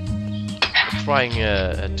trying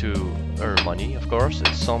to earn money, of course.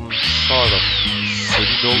 It's some sort of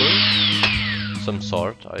city builder. Some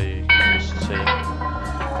sort, I used to say.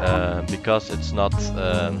 Because it's not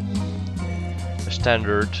a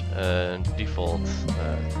standard default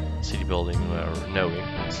city building we're knowing.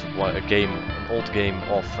 It's a game, an old game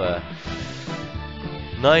of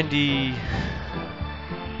 92,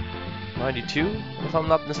 if I'm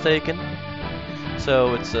not mistaken.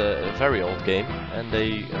 So it's a very old game, and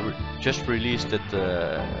they just released it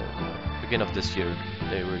beginning of this year.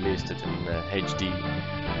 They released it in HD,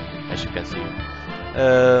 as you can see.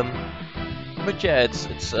 But yeah,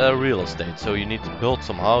 it's real estate, so you need to build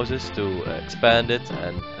some houses to expand it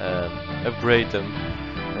and upgrade them,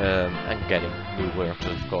 and getting new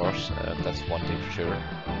workers, of course. That's one thing for sure.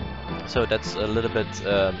 So that's a little bit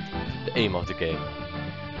the aim of the game.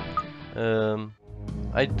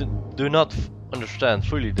 I do not understand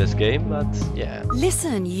fully this game, but yeah.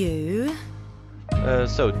 Listen, you.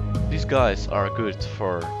 So these guys are good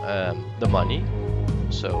for the money,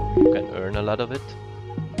 so you can earn a lot of it.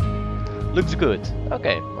 Looks good.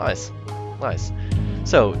 Okay, nice, nice.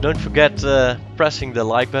 So don't forget pressing the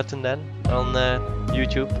like button then on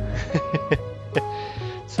YouTube.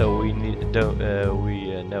 So we know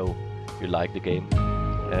you like the game,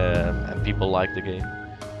 and people like the game,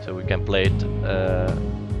 so we can play it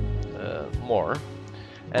more.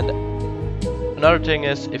 And another thing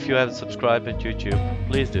is, if you haven't subscribed at YouTube,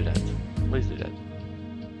 please do that. Please do that.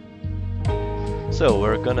 So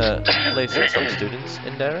we're gonna place some students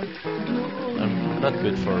in there. Not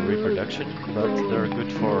good for reproduction, but they're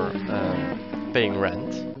good for paying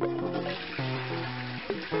rent.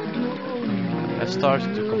 I've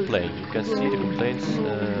started to complain. You can see the complaints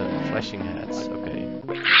flashing heads. Okay.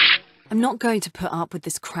 I'm not going to put up with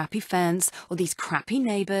this crappy fence or these crappy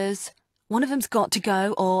neighbours. One of them's got to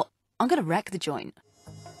go, or I'm gonna wreck the joint.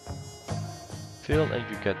 Fail and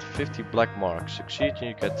you get 50 black marks. Succeed and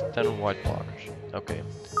you get 10 white marks. Okay.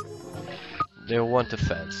 They want a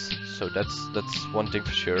fence, so that's one thing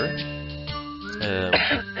for sure.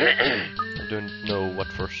 I don't know what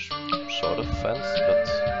for sort of fence, but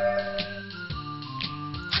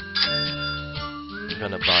I'm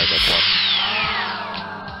gonna buy that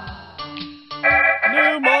one.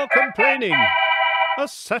 No more complaining. A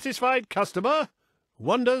satisfied customer.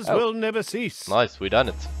 Wonders will never cease. Nice, we done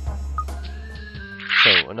it.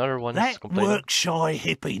 So another one is That complaining. work-shy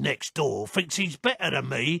hippie next door thinks he's better than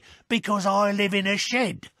me because I live in a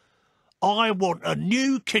shed. I want a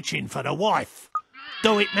new kitchen for the wife.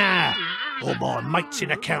 Do it now, or my mates in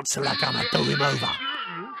the council are gonna do him over.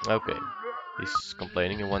 Okay. He's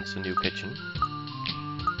complaining he wants a new kitchen.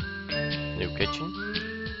 New kitchen.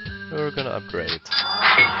 We're gonna upgrade it.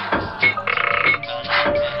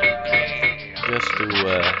 Just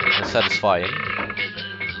to satisfy him.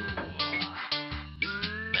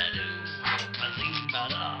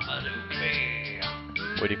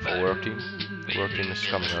 Waiting for work team. Work team is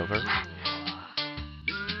coming over.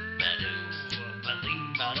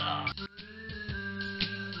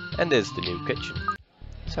 And there's the new kitchen.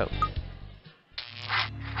 So,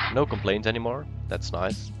 no complaints anymore. That's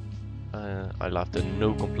nice. I love the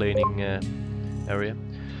no complaining area.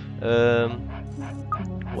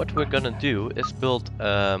 What we're gonna do is build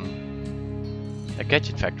a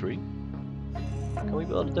gadget factory. Can we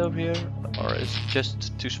build it over here? Or is it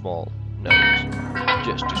just too small? No, it's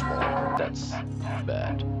just too small. That's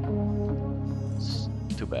bad. It's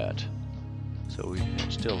too bad. So we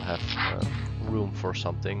still have room for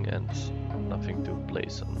something and nothing to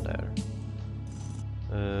place on there.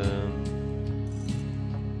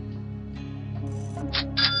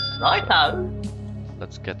 Righto.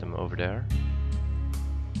 Let's get them over there.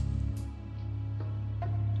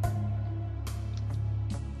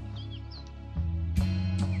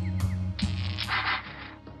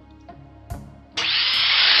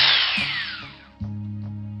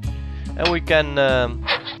 And we can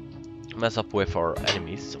mess up with our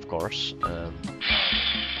enemies, of course.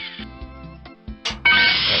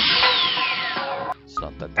 It's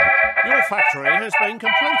not that bad. Your factory has been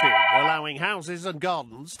completed, allowing houses and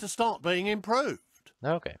gardens to start being improved.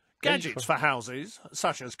 Okay. Gadgets for houses,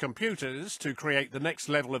 such as computers to create the next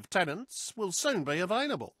level of tenants, will soon be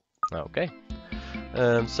available. Okay.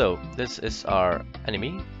 So this is our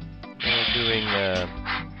enemy. They're doing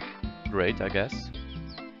great, I guess.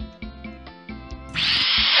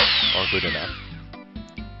 Or good enough.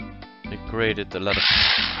 They created a lot of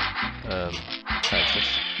houses.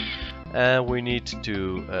 And we need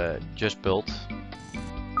to just build.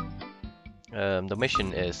 The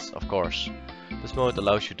mission is, of course, this mode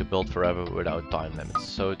allows you to build forever without time limits.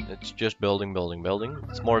 So it's just building, building, building.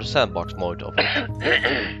 It's more the sandbox mode of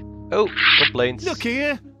it. Oh, complaints. Look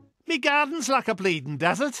here, me garden's like a bleeding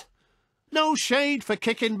desert. No shade for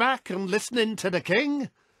kicking back and listening to the king.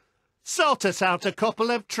 Sort us out a couple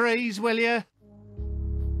of trees, will you?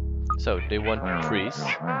 So they want trees.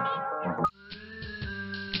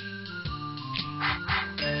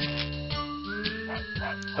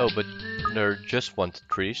 Oh, but they just want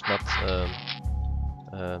trees, not.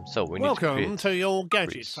 So we need Welcome to your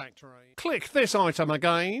gadget trees. factory. Click this item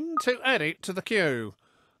again to add it to the queue.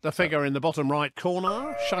 The figure in the bottom right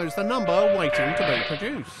corner shows the number waiting to be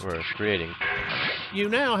produced. We're creating. You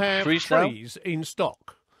now have Trees trees in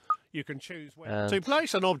stock. You can choose where And to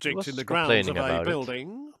place an he object was in the grounds of complaining a about it.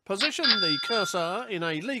 building. Position the cursor in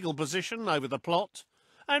a legal position over the plot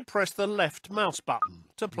and press the left mouse button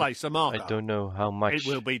to place a marker. I don't know how much. It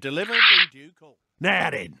will be delivered in due course.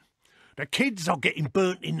 Now then, the kids are getting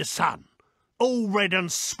burnt in the sun. All red and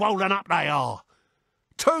swollen up they are.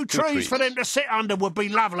 Two trees for them to sit under would be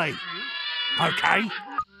lovely. Okay?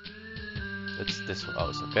 It's this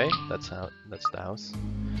house, okay? That's the house.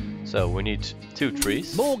 So we need 2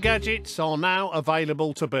 trees. More gadgets are now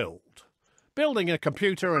available to build. Building a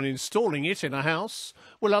computer and installing it in a house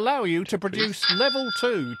will allow you to produce level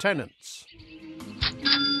 2 tenants.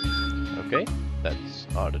 Okay, that's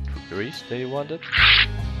are the trees they wanted.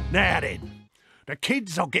 Now then, the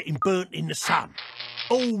kids are getting burnt in the sun.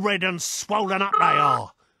 All red and swollen up they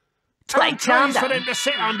are. Two Right, calm trees for down. them to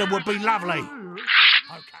sit under would be lovely.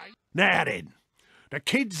 Okay. Now then, the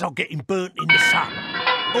kids are getting burnt in the sun.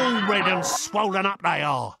 All red and swollen up they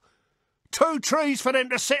are. 2 trees for them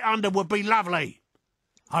to sit under would be lovely.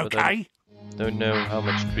 But Okay. Don't know how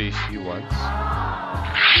much trees he wants.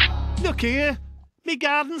 Look here, me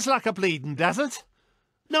garden's like a bleeding desert.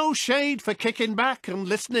 No shade for kicking back and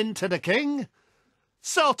listening to the king.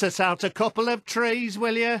 Sort us out a couple of trees,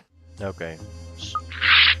 will you? Okay.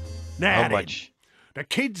 Now How then, much? the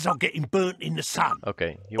kids are getting burnt in the sun.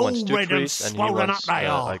 Okay, he wants All 2 red and trees and he swollen wants, up they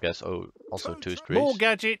are. I guess, also 2 trees. More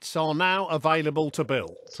gadgets are now available to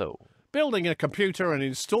build. So, Building a computer and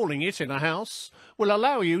installing it in a house will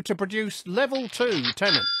allow you to produce level 2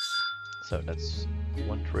 tenants. so that's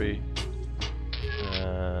 1 tree.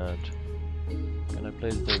 And can I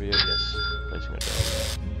place it over here? Yes, placing it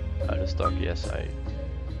over. Out of stock, yes, I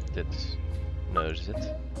did notice it.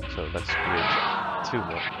 So let's create 2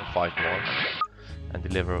 more, 5 more, and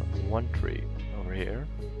deliver 1 tree over here.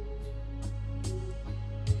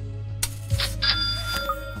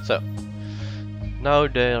 So Now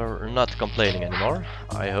they're not complaining anymore,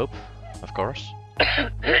 I hope, of course.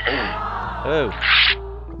 Oh.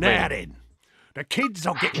 Now then, the kids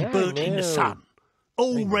are getting Yeah, burnt in the no. sun.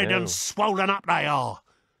 All I red know. and swollen up they are.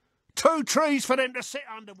 2 trees for them to sit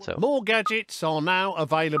under. So. More gadgets are now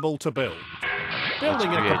available to build.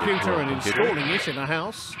 Building a create a computer more and computer. installing it in a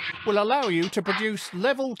house will allow you to produce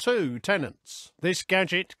level 2 tenants. This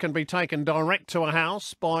gadget can be taken direct to a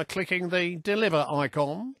house by clicking the deliver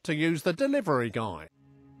icon to use the delivery guide.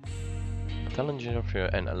 Tell engineer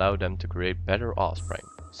and allow them to create better offspring.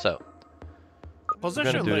 So,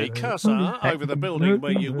 Position do the it. cursor over the building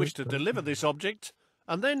where you wish to deliver this object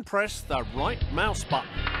and then press the right mouse button.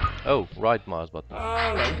 oh, right mouse button.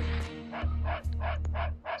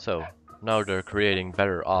 So, now they're creating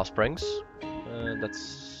better offsprings.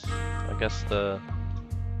 That's, I guess, the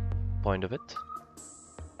point of it.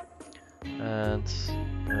 And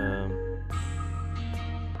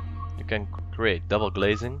you can create double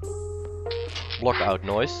glazing, block out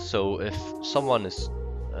noise. So if someone is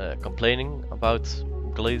complaining about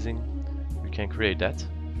glazing, we can create that.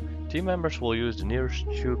 Team members will use the nearest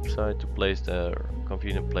tube side to place their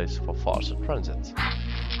convenient place for faster transit.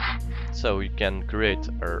 So we can create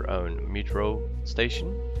our own metro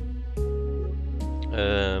station.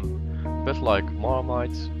 But like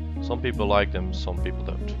Marmite, some people like them, some people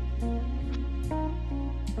don't.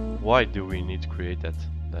 Why do we need to create that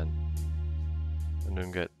then? I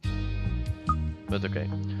don't get. But okay.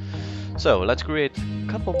 So let's create a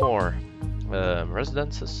couple more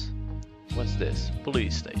residences. What's this?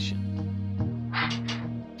 Police station.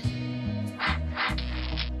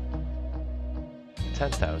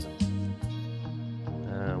 $10,000.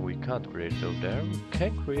 We can't create it over there. We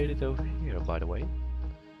can create it over here, by the way.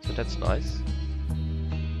 So that's nice.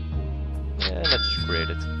 Yeah, let's create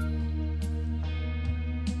it.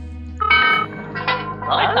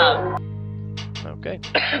 Righto. Okay.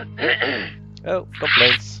 Oh,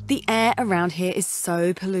 complaints. The air around here is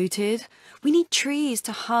so polluted. We need trees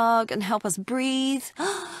to hug and help us breathe.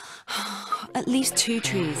 At least 2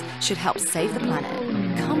 trees should help save the planet.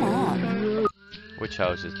 Come on. Which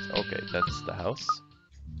house is it? Okay, that's the house.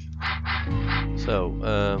 So,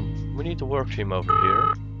 we need a work team over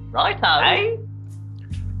here Righto.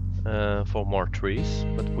 for more trees,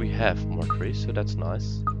 but we have more trees, so that's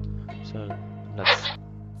nice. So, let's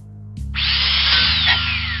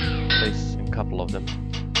place a couple of them.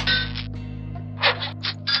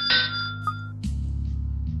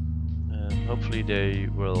 Hopefully they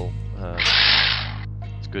will,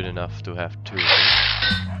 it's good enough to have 2 of them.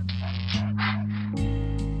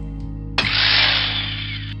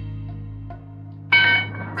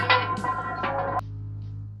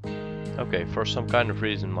 Okay, for some kind of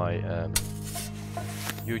reason my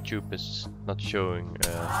YouTube is not showing.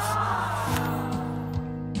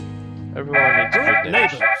 Everyone needs good Good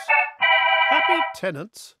neighbors. neighbours. Happy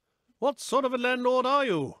tenants. What sort of a landlord are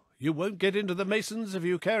you? You won't get into the Masons if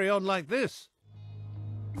you carry on like this.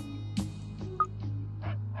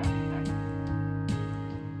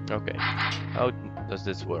 Okay, how does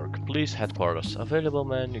this work? Police headquarters. Available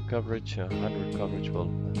menu coverage, 100 coverage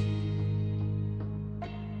will...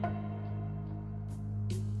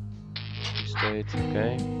 State,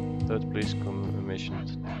 okay. Third police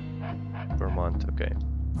commissioned per month, okay.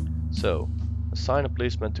 So, assign a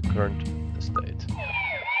policeman to current estate.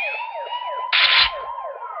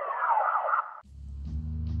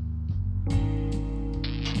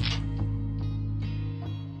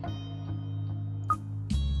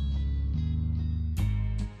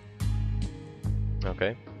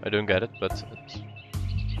 Okay, I don't get it, but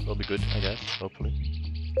it will be good, I guess, hopefully.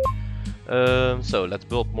 So let's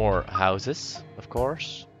build more houses, of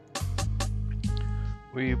course.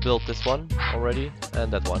 We built this one already,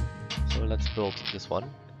 and that one. So let's build this one.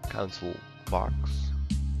 Council box.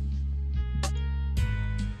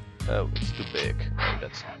 Oh, it's too big. Oh,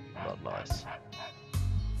 that's not nice.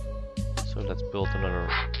 So let's build another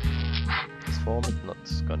this format, not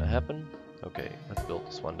gonna happen. Okay, let's build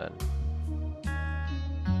this one then.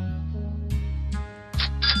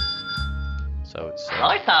 So it's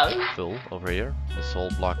Righto. full over here. This whole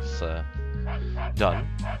block is done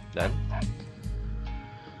then.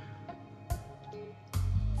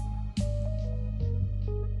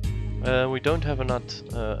 We don't have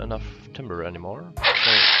enough timber anymore,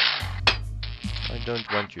 so I don't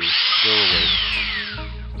want you. Go away.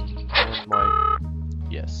 I want my...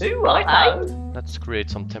 Yes. Righto. Let's create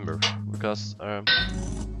some timber, because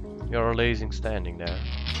you're lazy standing there.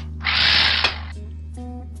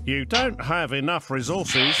 You don't have enough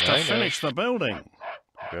resources I to know. finish the building.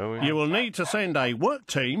 Going. You will need to send a work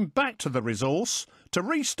team back to the resource to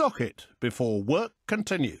restock it before work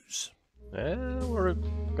continues. Yeah, we're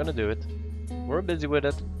gonna do it. We're busy with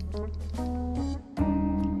it.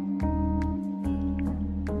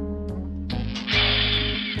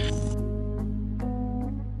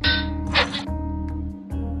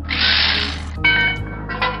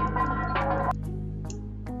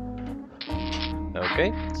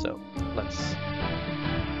 Okay, so let's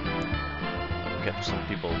get some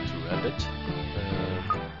people to rent it.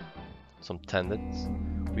 Some tenants.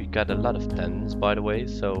 We got a lot of tenants, by the way,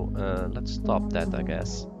 so let's stop that, I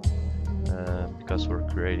guess. Because we're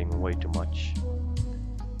creating way too much.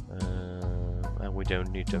 And we don't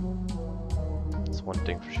need them. That's one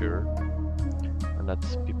thing for sure. And that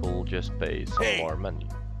people just pay some more money.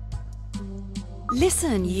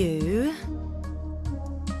 Listen, you.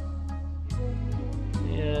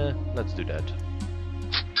 Yeah, let's do that.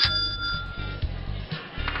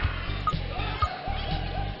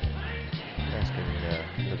 Let's give me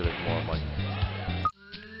a little bit more money.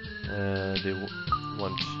 They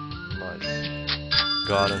want nice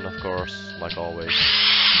garden, of course, like always.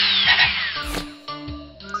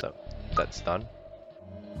 So that's done.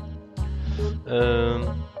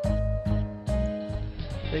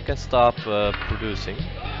 They can stop producing.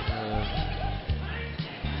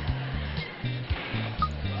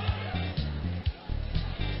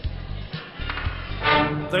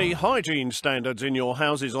 The hygiene standards in your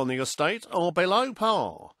houses on the estate are below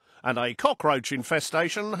par, and a cockroach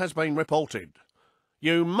infestation has been reported.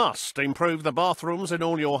 You must improve the bathrooms in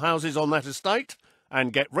all your houses on that estate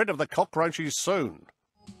and get rid of the cockroaches soon.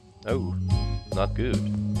 Oh, not good.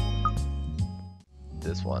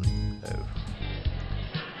 This one. Oh.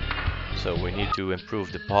 So we need to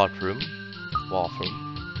improve the bathroom.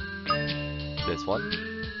 This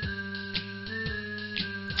one.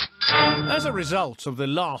 As a result of the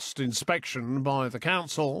last inspection by the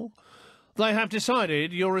council, they have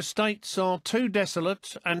decided your estates are too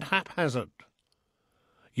desolate and haphazard.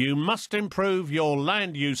 You must improve your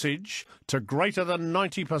land usage to greater than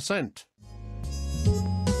 90%.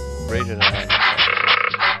 Greater than 90%.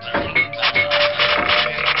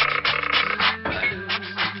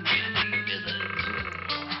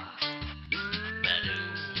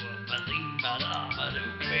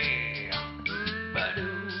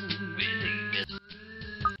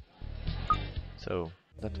 So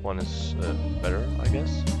that one is better, I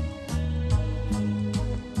guess.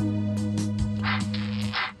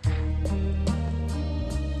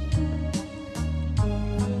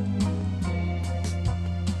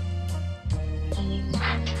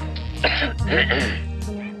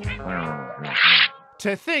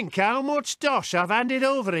 To think how much dosh I've handed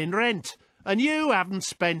over in rent, and you haven't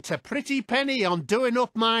spent a pretty penny on doing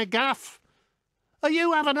up my gaff. Are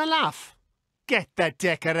you having a laugh? Get the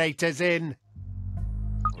decorators in.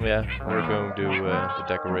 Yeah, we're going to do the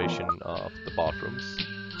decoration of the bathrooms.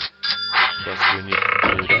 Because we need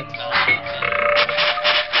to do that.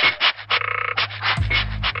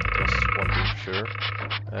 Just one thing for sure.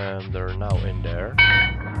 They're now in there.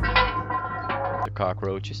 The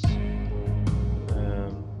cockroaches.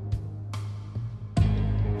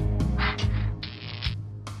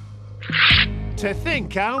 To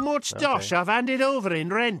think how much dosh I've handed over in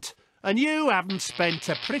rent, and you haven't spent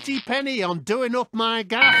a pretty penny on doing up my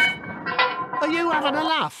gaff. Are you having a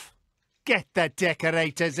laugh? Get the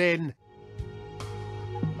decorators in.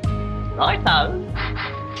 Righto.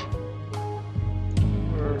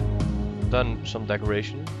 We're done some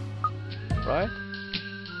decoration, right?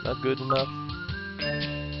 Not good enough.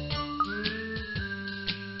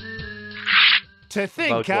 To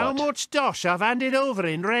think About how what? much dosh I've handed over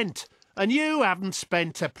in rent, and you haven't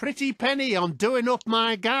spent a pretty penny on doing up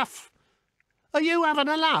my gaff. Are you having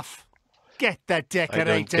a laugh? Get the I don't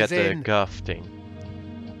decorators get the in. gaff thing.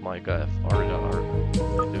 My gaff, or I don't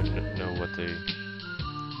know what they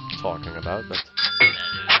talking about, but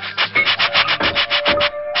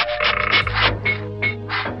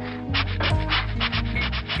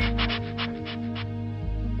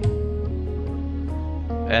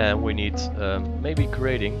and we need maybe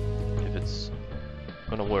creating, if it's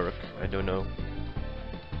gonna work, I don't know.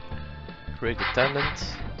 Create a tenant,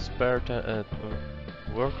 spare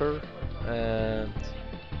worker, and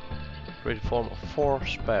create a form of 4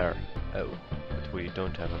 spare. Oh, but we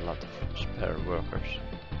don't have a lot of spare workers.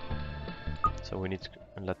 So we need to,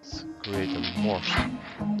 let's create more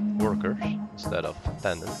workers instead of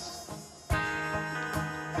tenants.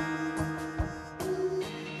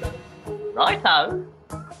 Righto.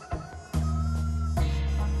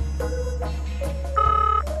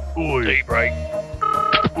 Oi. Tea break.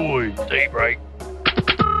 Oi. Tea break.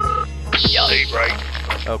 Tea break.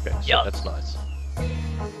 Okay, so Yeah. that's nice.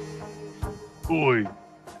 Oi.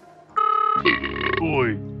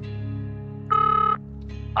 Oi.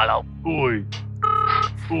 Hello. Oi.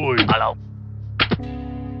 Oi. Hello.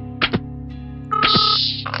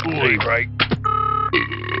 Oi. Right.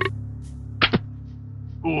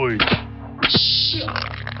 Oi.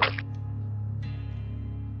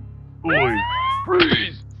 Oi.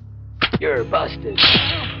 Freeze. You're busted.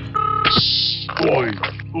 Oi.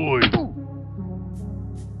 Oi.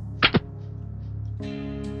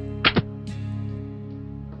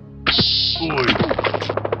 Oi.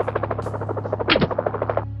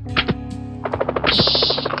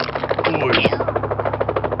 Oi.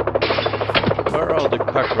 Where are all the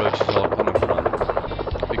cockroaches all coming from?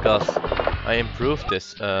 Because I improved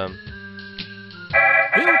this. Built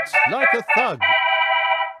like a thug.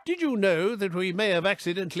 Did you know that we may have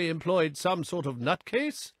accidentally employed some sort of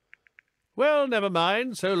nutcase? Well, never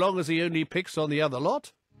mind, so long as he only picks on the other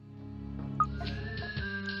lot.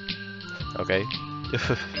 Okay.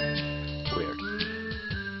 Weird.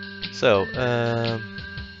 So,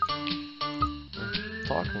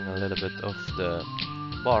 talking a little bit of the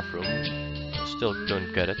bathroom. I still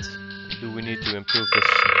don't get it. Do we need to improve this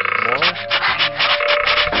more?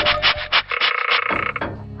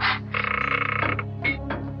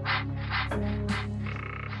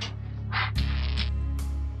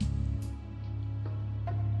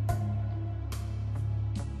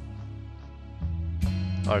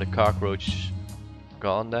 Are the cockroaches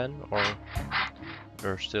gone then, or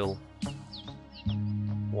they're still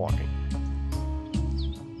walking?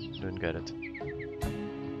 Don't get it.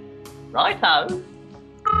 Righto.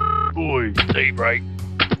 Oi. Tea break.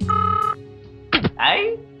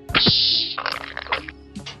 Eh?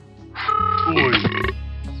 Oi.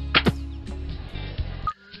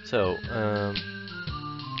 So, there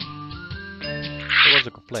was a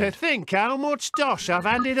To complaint. think how much dosh I've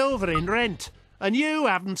handed over in rent, and you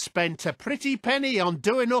haven't spent a pretty penny on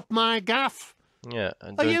doing up my gaff. Yeah, I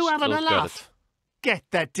Are don't you having a still get laugh? Get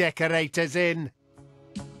the decorators in.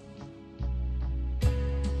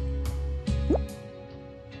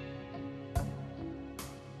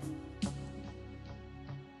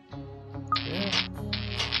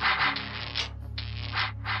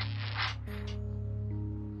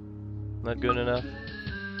 Not good enough.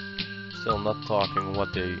 Still not talking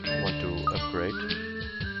what they want to upgrade.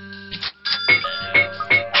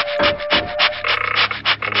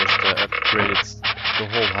 Almost upgraded the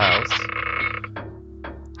whole house.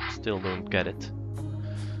 Still don't get it.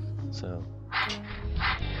 So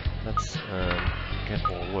let's get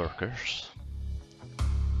more workers.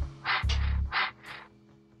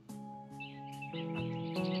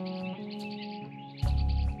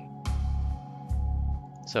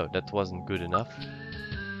 So that wasn't good enough.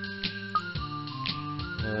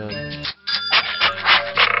 Oh,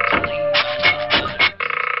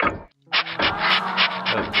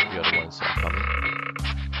 the other ones are coming.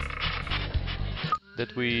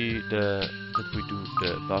 Did we do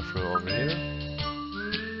the bathroom over here?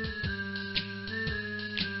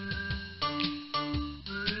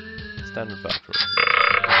 Standard bathroom.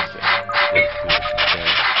 Okay. Didn't do it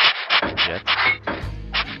there yet.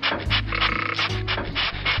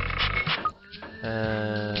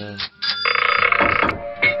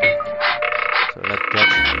 So that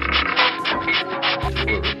gets to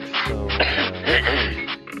work. So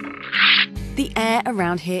The air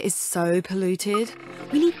around here is so polluted.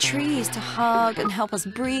 We need trees to hug and help us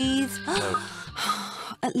breathe.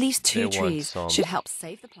 At least They 2 want trees some. should help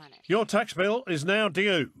save the planet. Your tax bill is now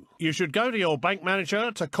due. You should go to your bank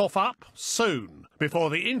manager to cough up soon, before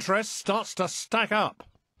the interest starts to stack up.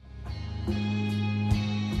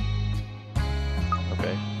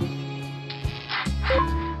 okay.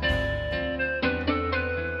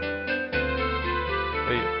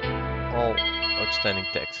 Pay all outstanding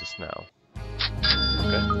taxes now.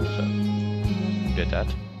 Okay, so get that.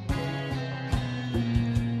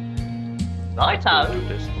 Righto. Do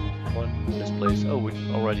this one, this place. Oh, we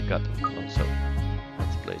already got them. Oh, so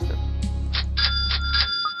let's place them.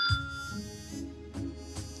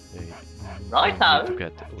 They Righto. need to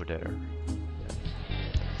get over there.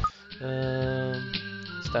 Yeah.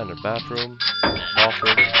 Standard bathroom.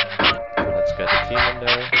 Bathroom. So let's get a team in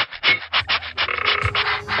there.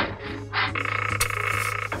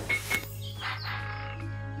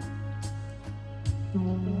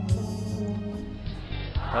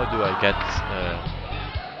 How do I get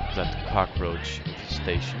that cockroach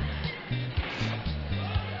infestation?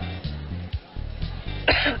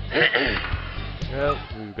 Well,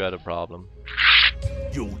 we've got a problem.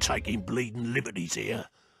 You're taking bleeding liberties here.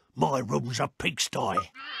 My room's a pigsty.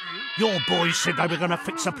 Your boys said they were going to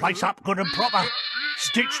fix the place up good and proper.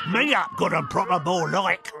 Stitch me up good and proper, more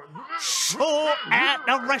like. Sort out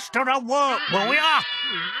the rest of the work, will ya?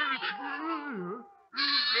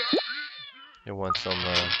 They want some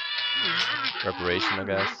reparation, I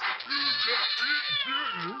guess.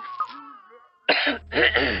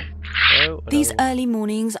 Oh, These another one. early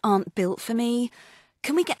mornings aren't built for me.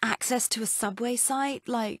 Can we get access to a subway site?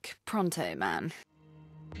 Like, pronto, man.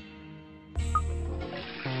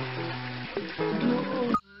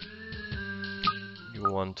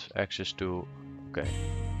 You want access to... Okay.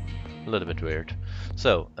 A little bit weird.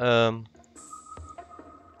 So,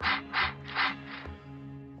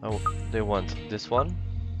 oh, they want this one.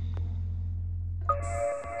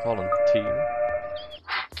 Column team.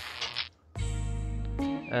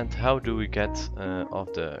 And how do we get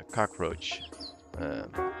off the cockroach? I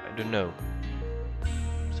don't know.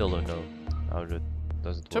 Still don't know how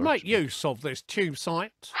does it To work. make use of this tube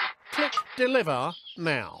site, click Deliver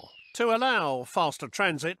now. To allow faster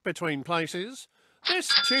transit between places,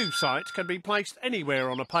 this tube site can be placed anywhere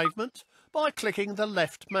on a pavement by clicking the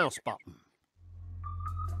left mouse button.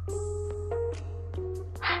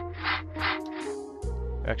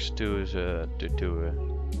 X2 is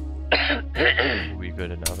we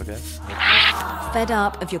good enough, I guess. Fed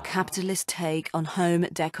up of your capitalist take on home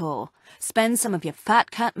decor? Spend some of your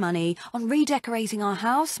fat cat money on redecorating our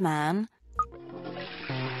house, man.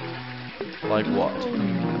 Like what?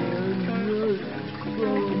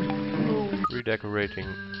 Redecorating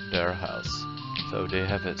their house. So they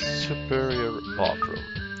have a superior bathroom.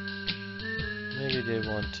 Maybe they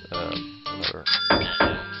want another.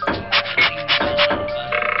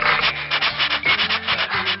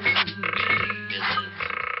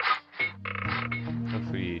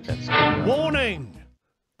 Hopefully that's good. Warning!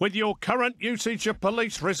 With your current usage of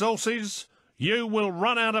police resources, you will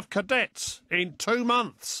run out of cadets in 2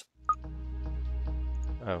 months.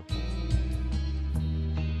 Oh.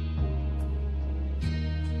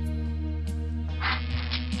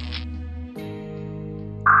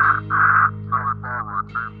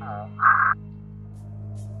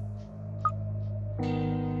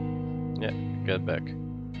 Yeah, get back.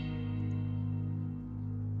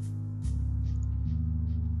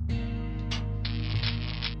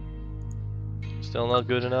 Still not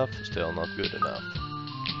good enough? Still not good enough.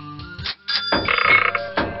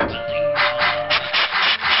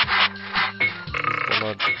 Still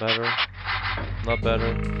not better? Not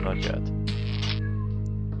better? Not yet.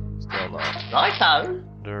 Still not. Righto.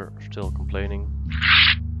 They're still complaining.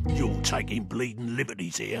 You're taking bleeding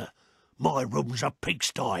liberties here. My room's a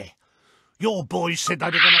pigsty. Your boys said they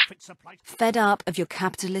were going to fix the place. Fed up of your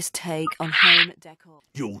capitalist take on home decor?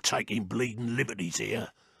 You're taking bleeding liberties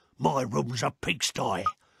here. My room's a pigsty.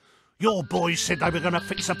 Your boys said they were going to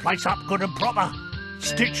fix the place up good and proper.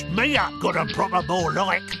 Stitched me up good and proper, more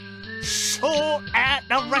like. Sort out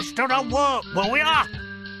the rest of the work, will ya?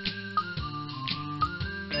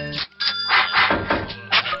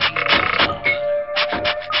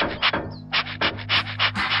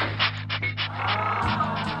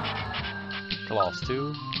 Class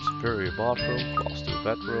 2, superior bathroom, class 2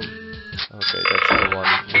 bedroom. Okay, that's the one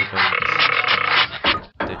we haven't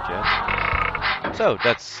did yet. So,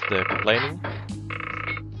 that's the complaining.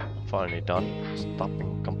 Finally done.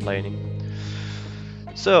 Stopping complaining.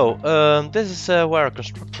 So, this is where a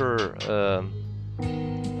constructor a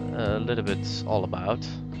little bit all about.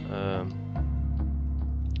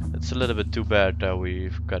 It's a little bit too bad that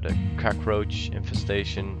we've got a cockroach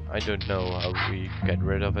infestation. I don't know how we get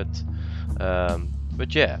rid of it.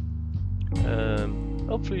 But yeah,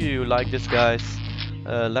 hopefully you like this, guys.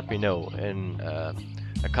 Let me know in a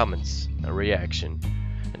comments, a reaction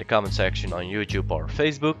in the comment section on YouTube or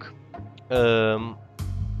Facebook.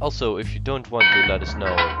 Also, if you don't want to let us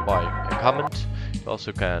know by a comment, you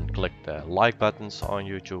also can click the like buttons on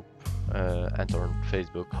YouTube and on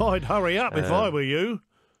Facebook. I'd hurry up if I were you.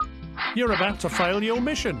 You're about to fail your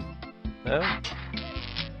mission. Oh?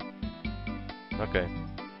 Okay.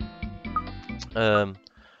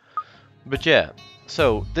 But yeah,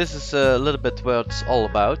 so this is a little bit what it's all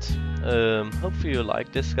about. Hopefully you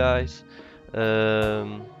like this, guys.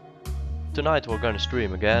 Tonight we're gonna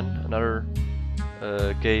stream again another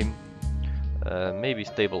game, maybe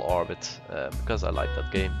Stable Orbit, because I like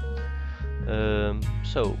that game.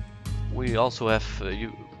 So we also have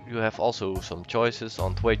you have also some choices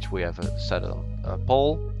on Twitch. We have set a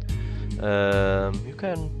poll. You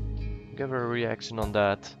can give a reaction on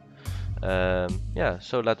that. Yeah,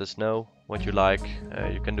 so let us know what you like.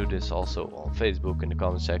 You can do this also on Facebook in the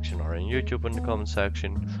comment section or in YouTube in the comment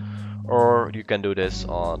section, or you can do this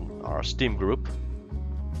on our Steam group.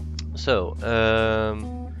 So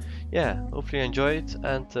yeah, hopefully you enjoy it,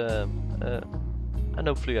 and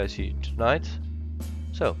hopefully I see you tonight.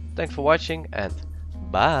 So thanks for watching and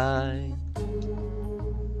bye.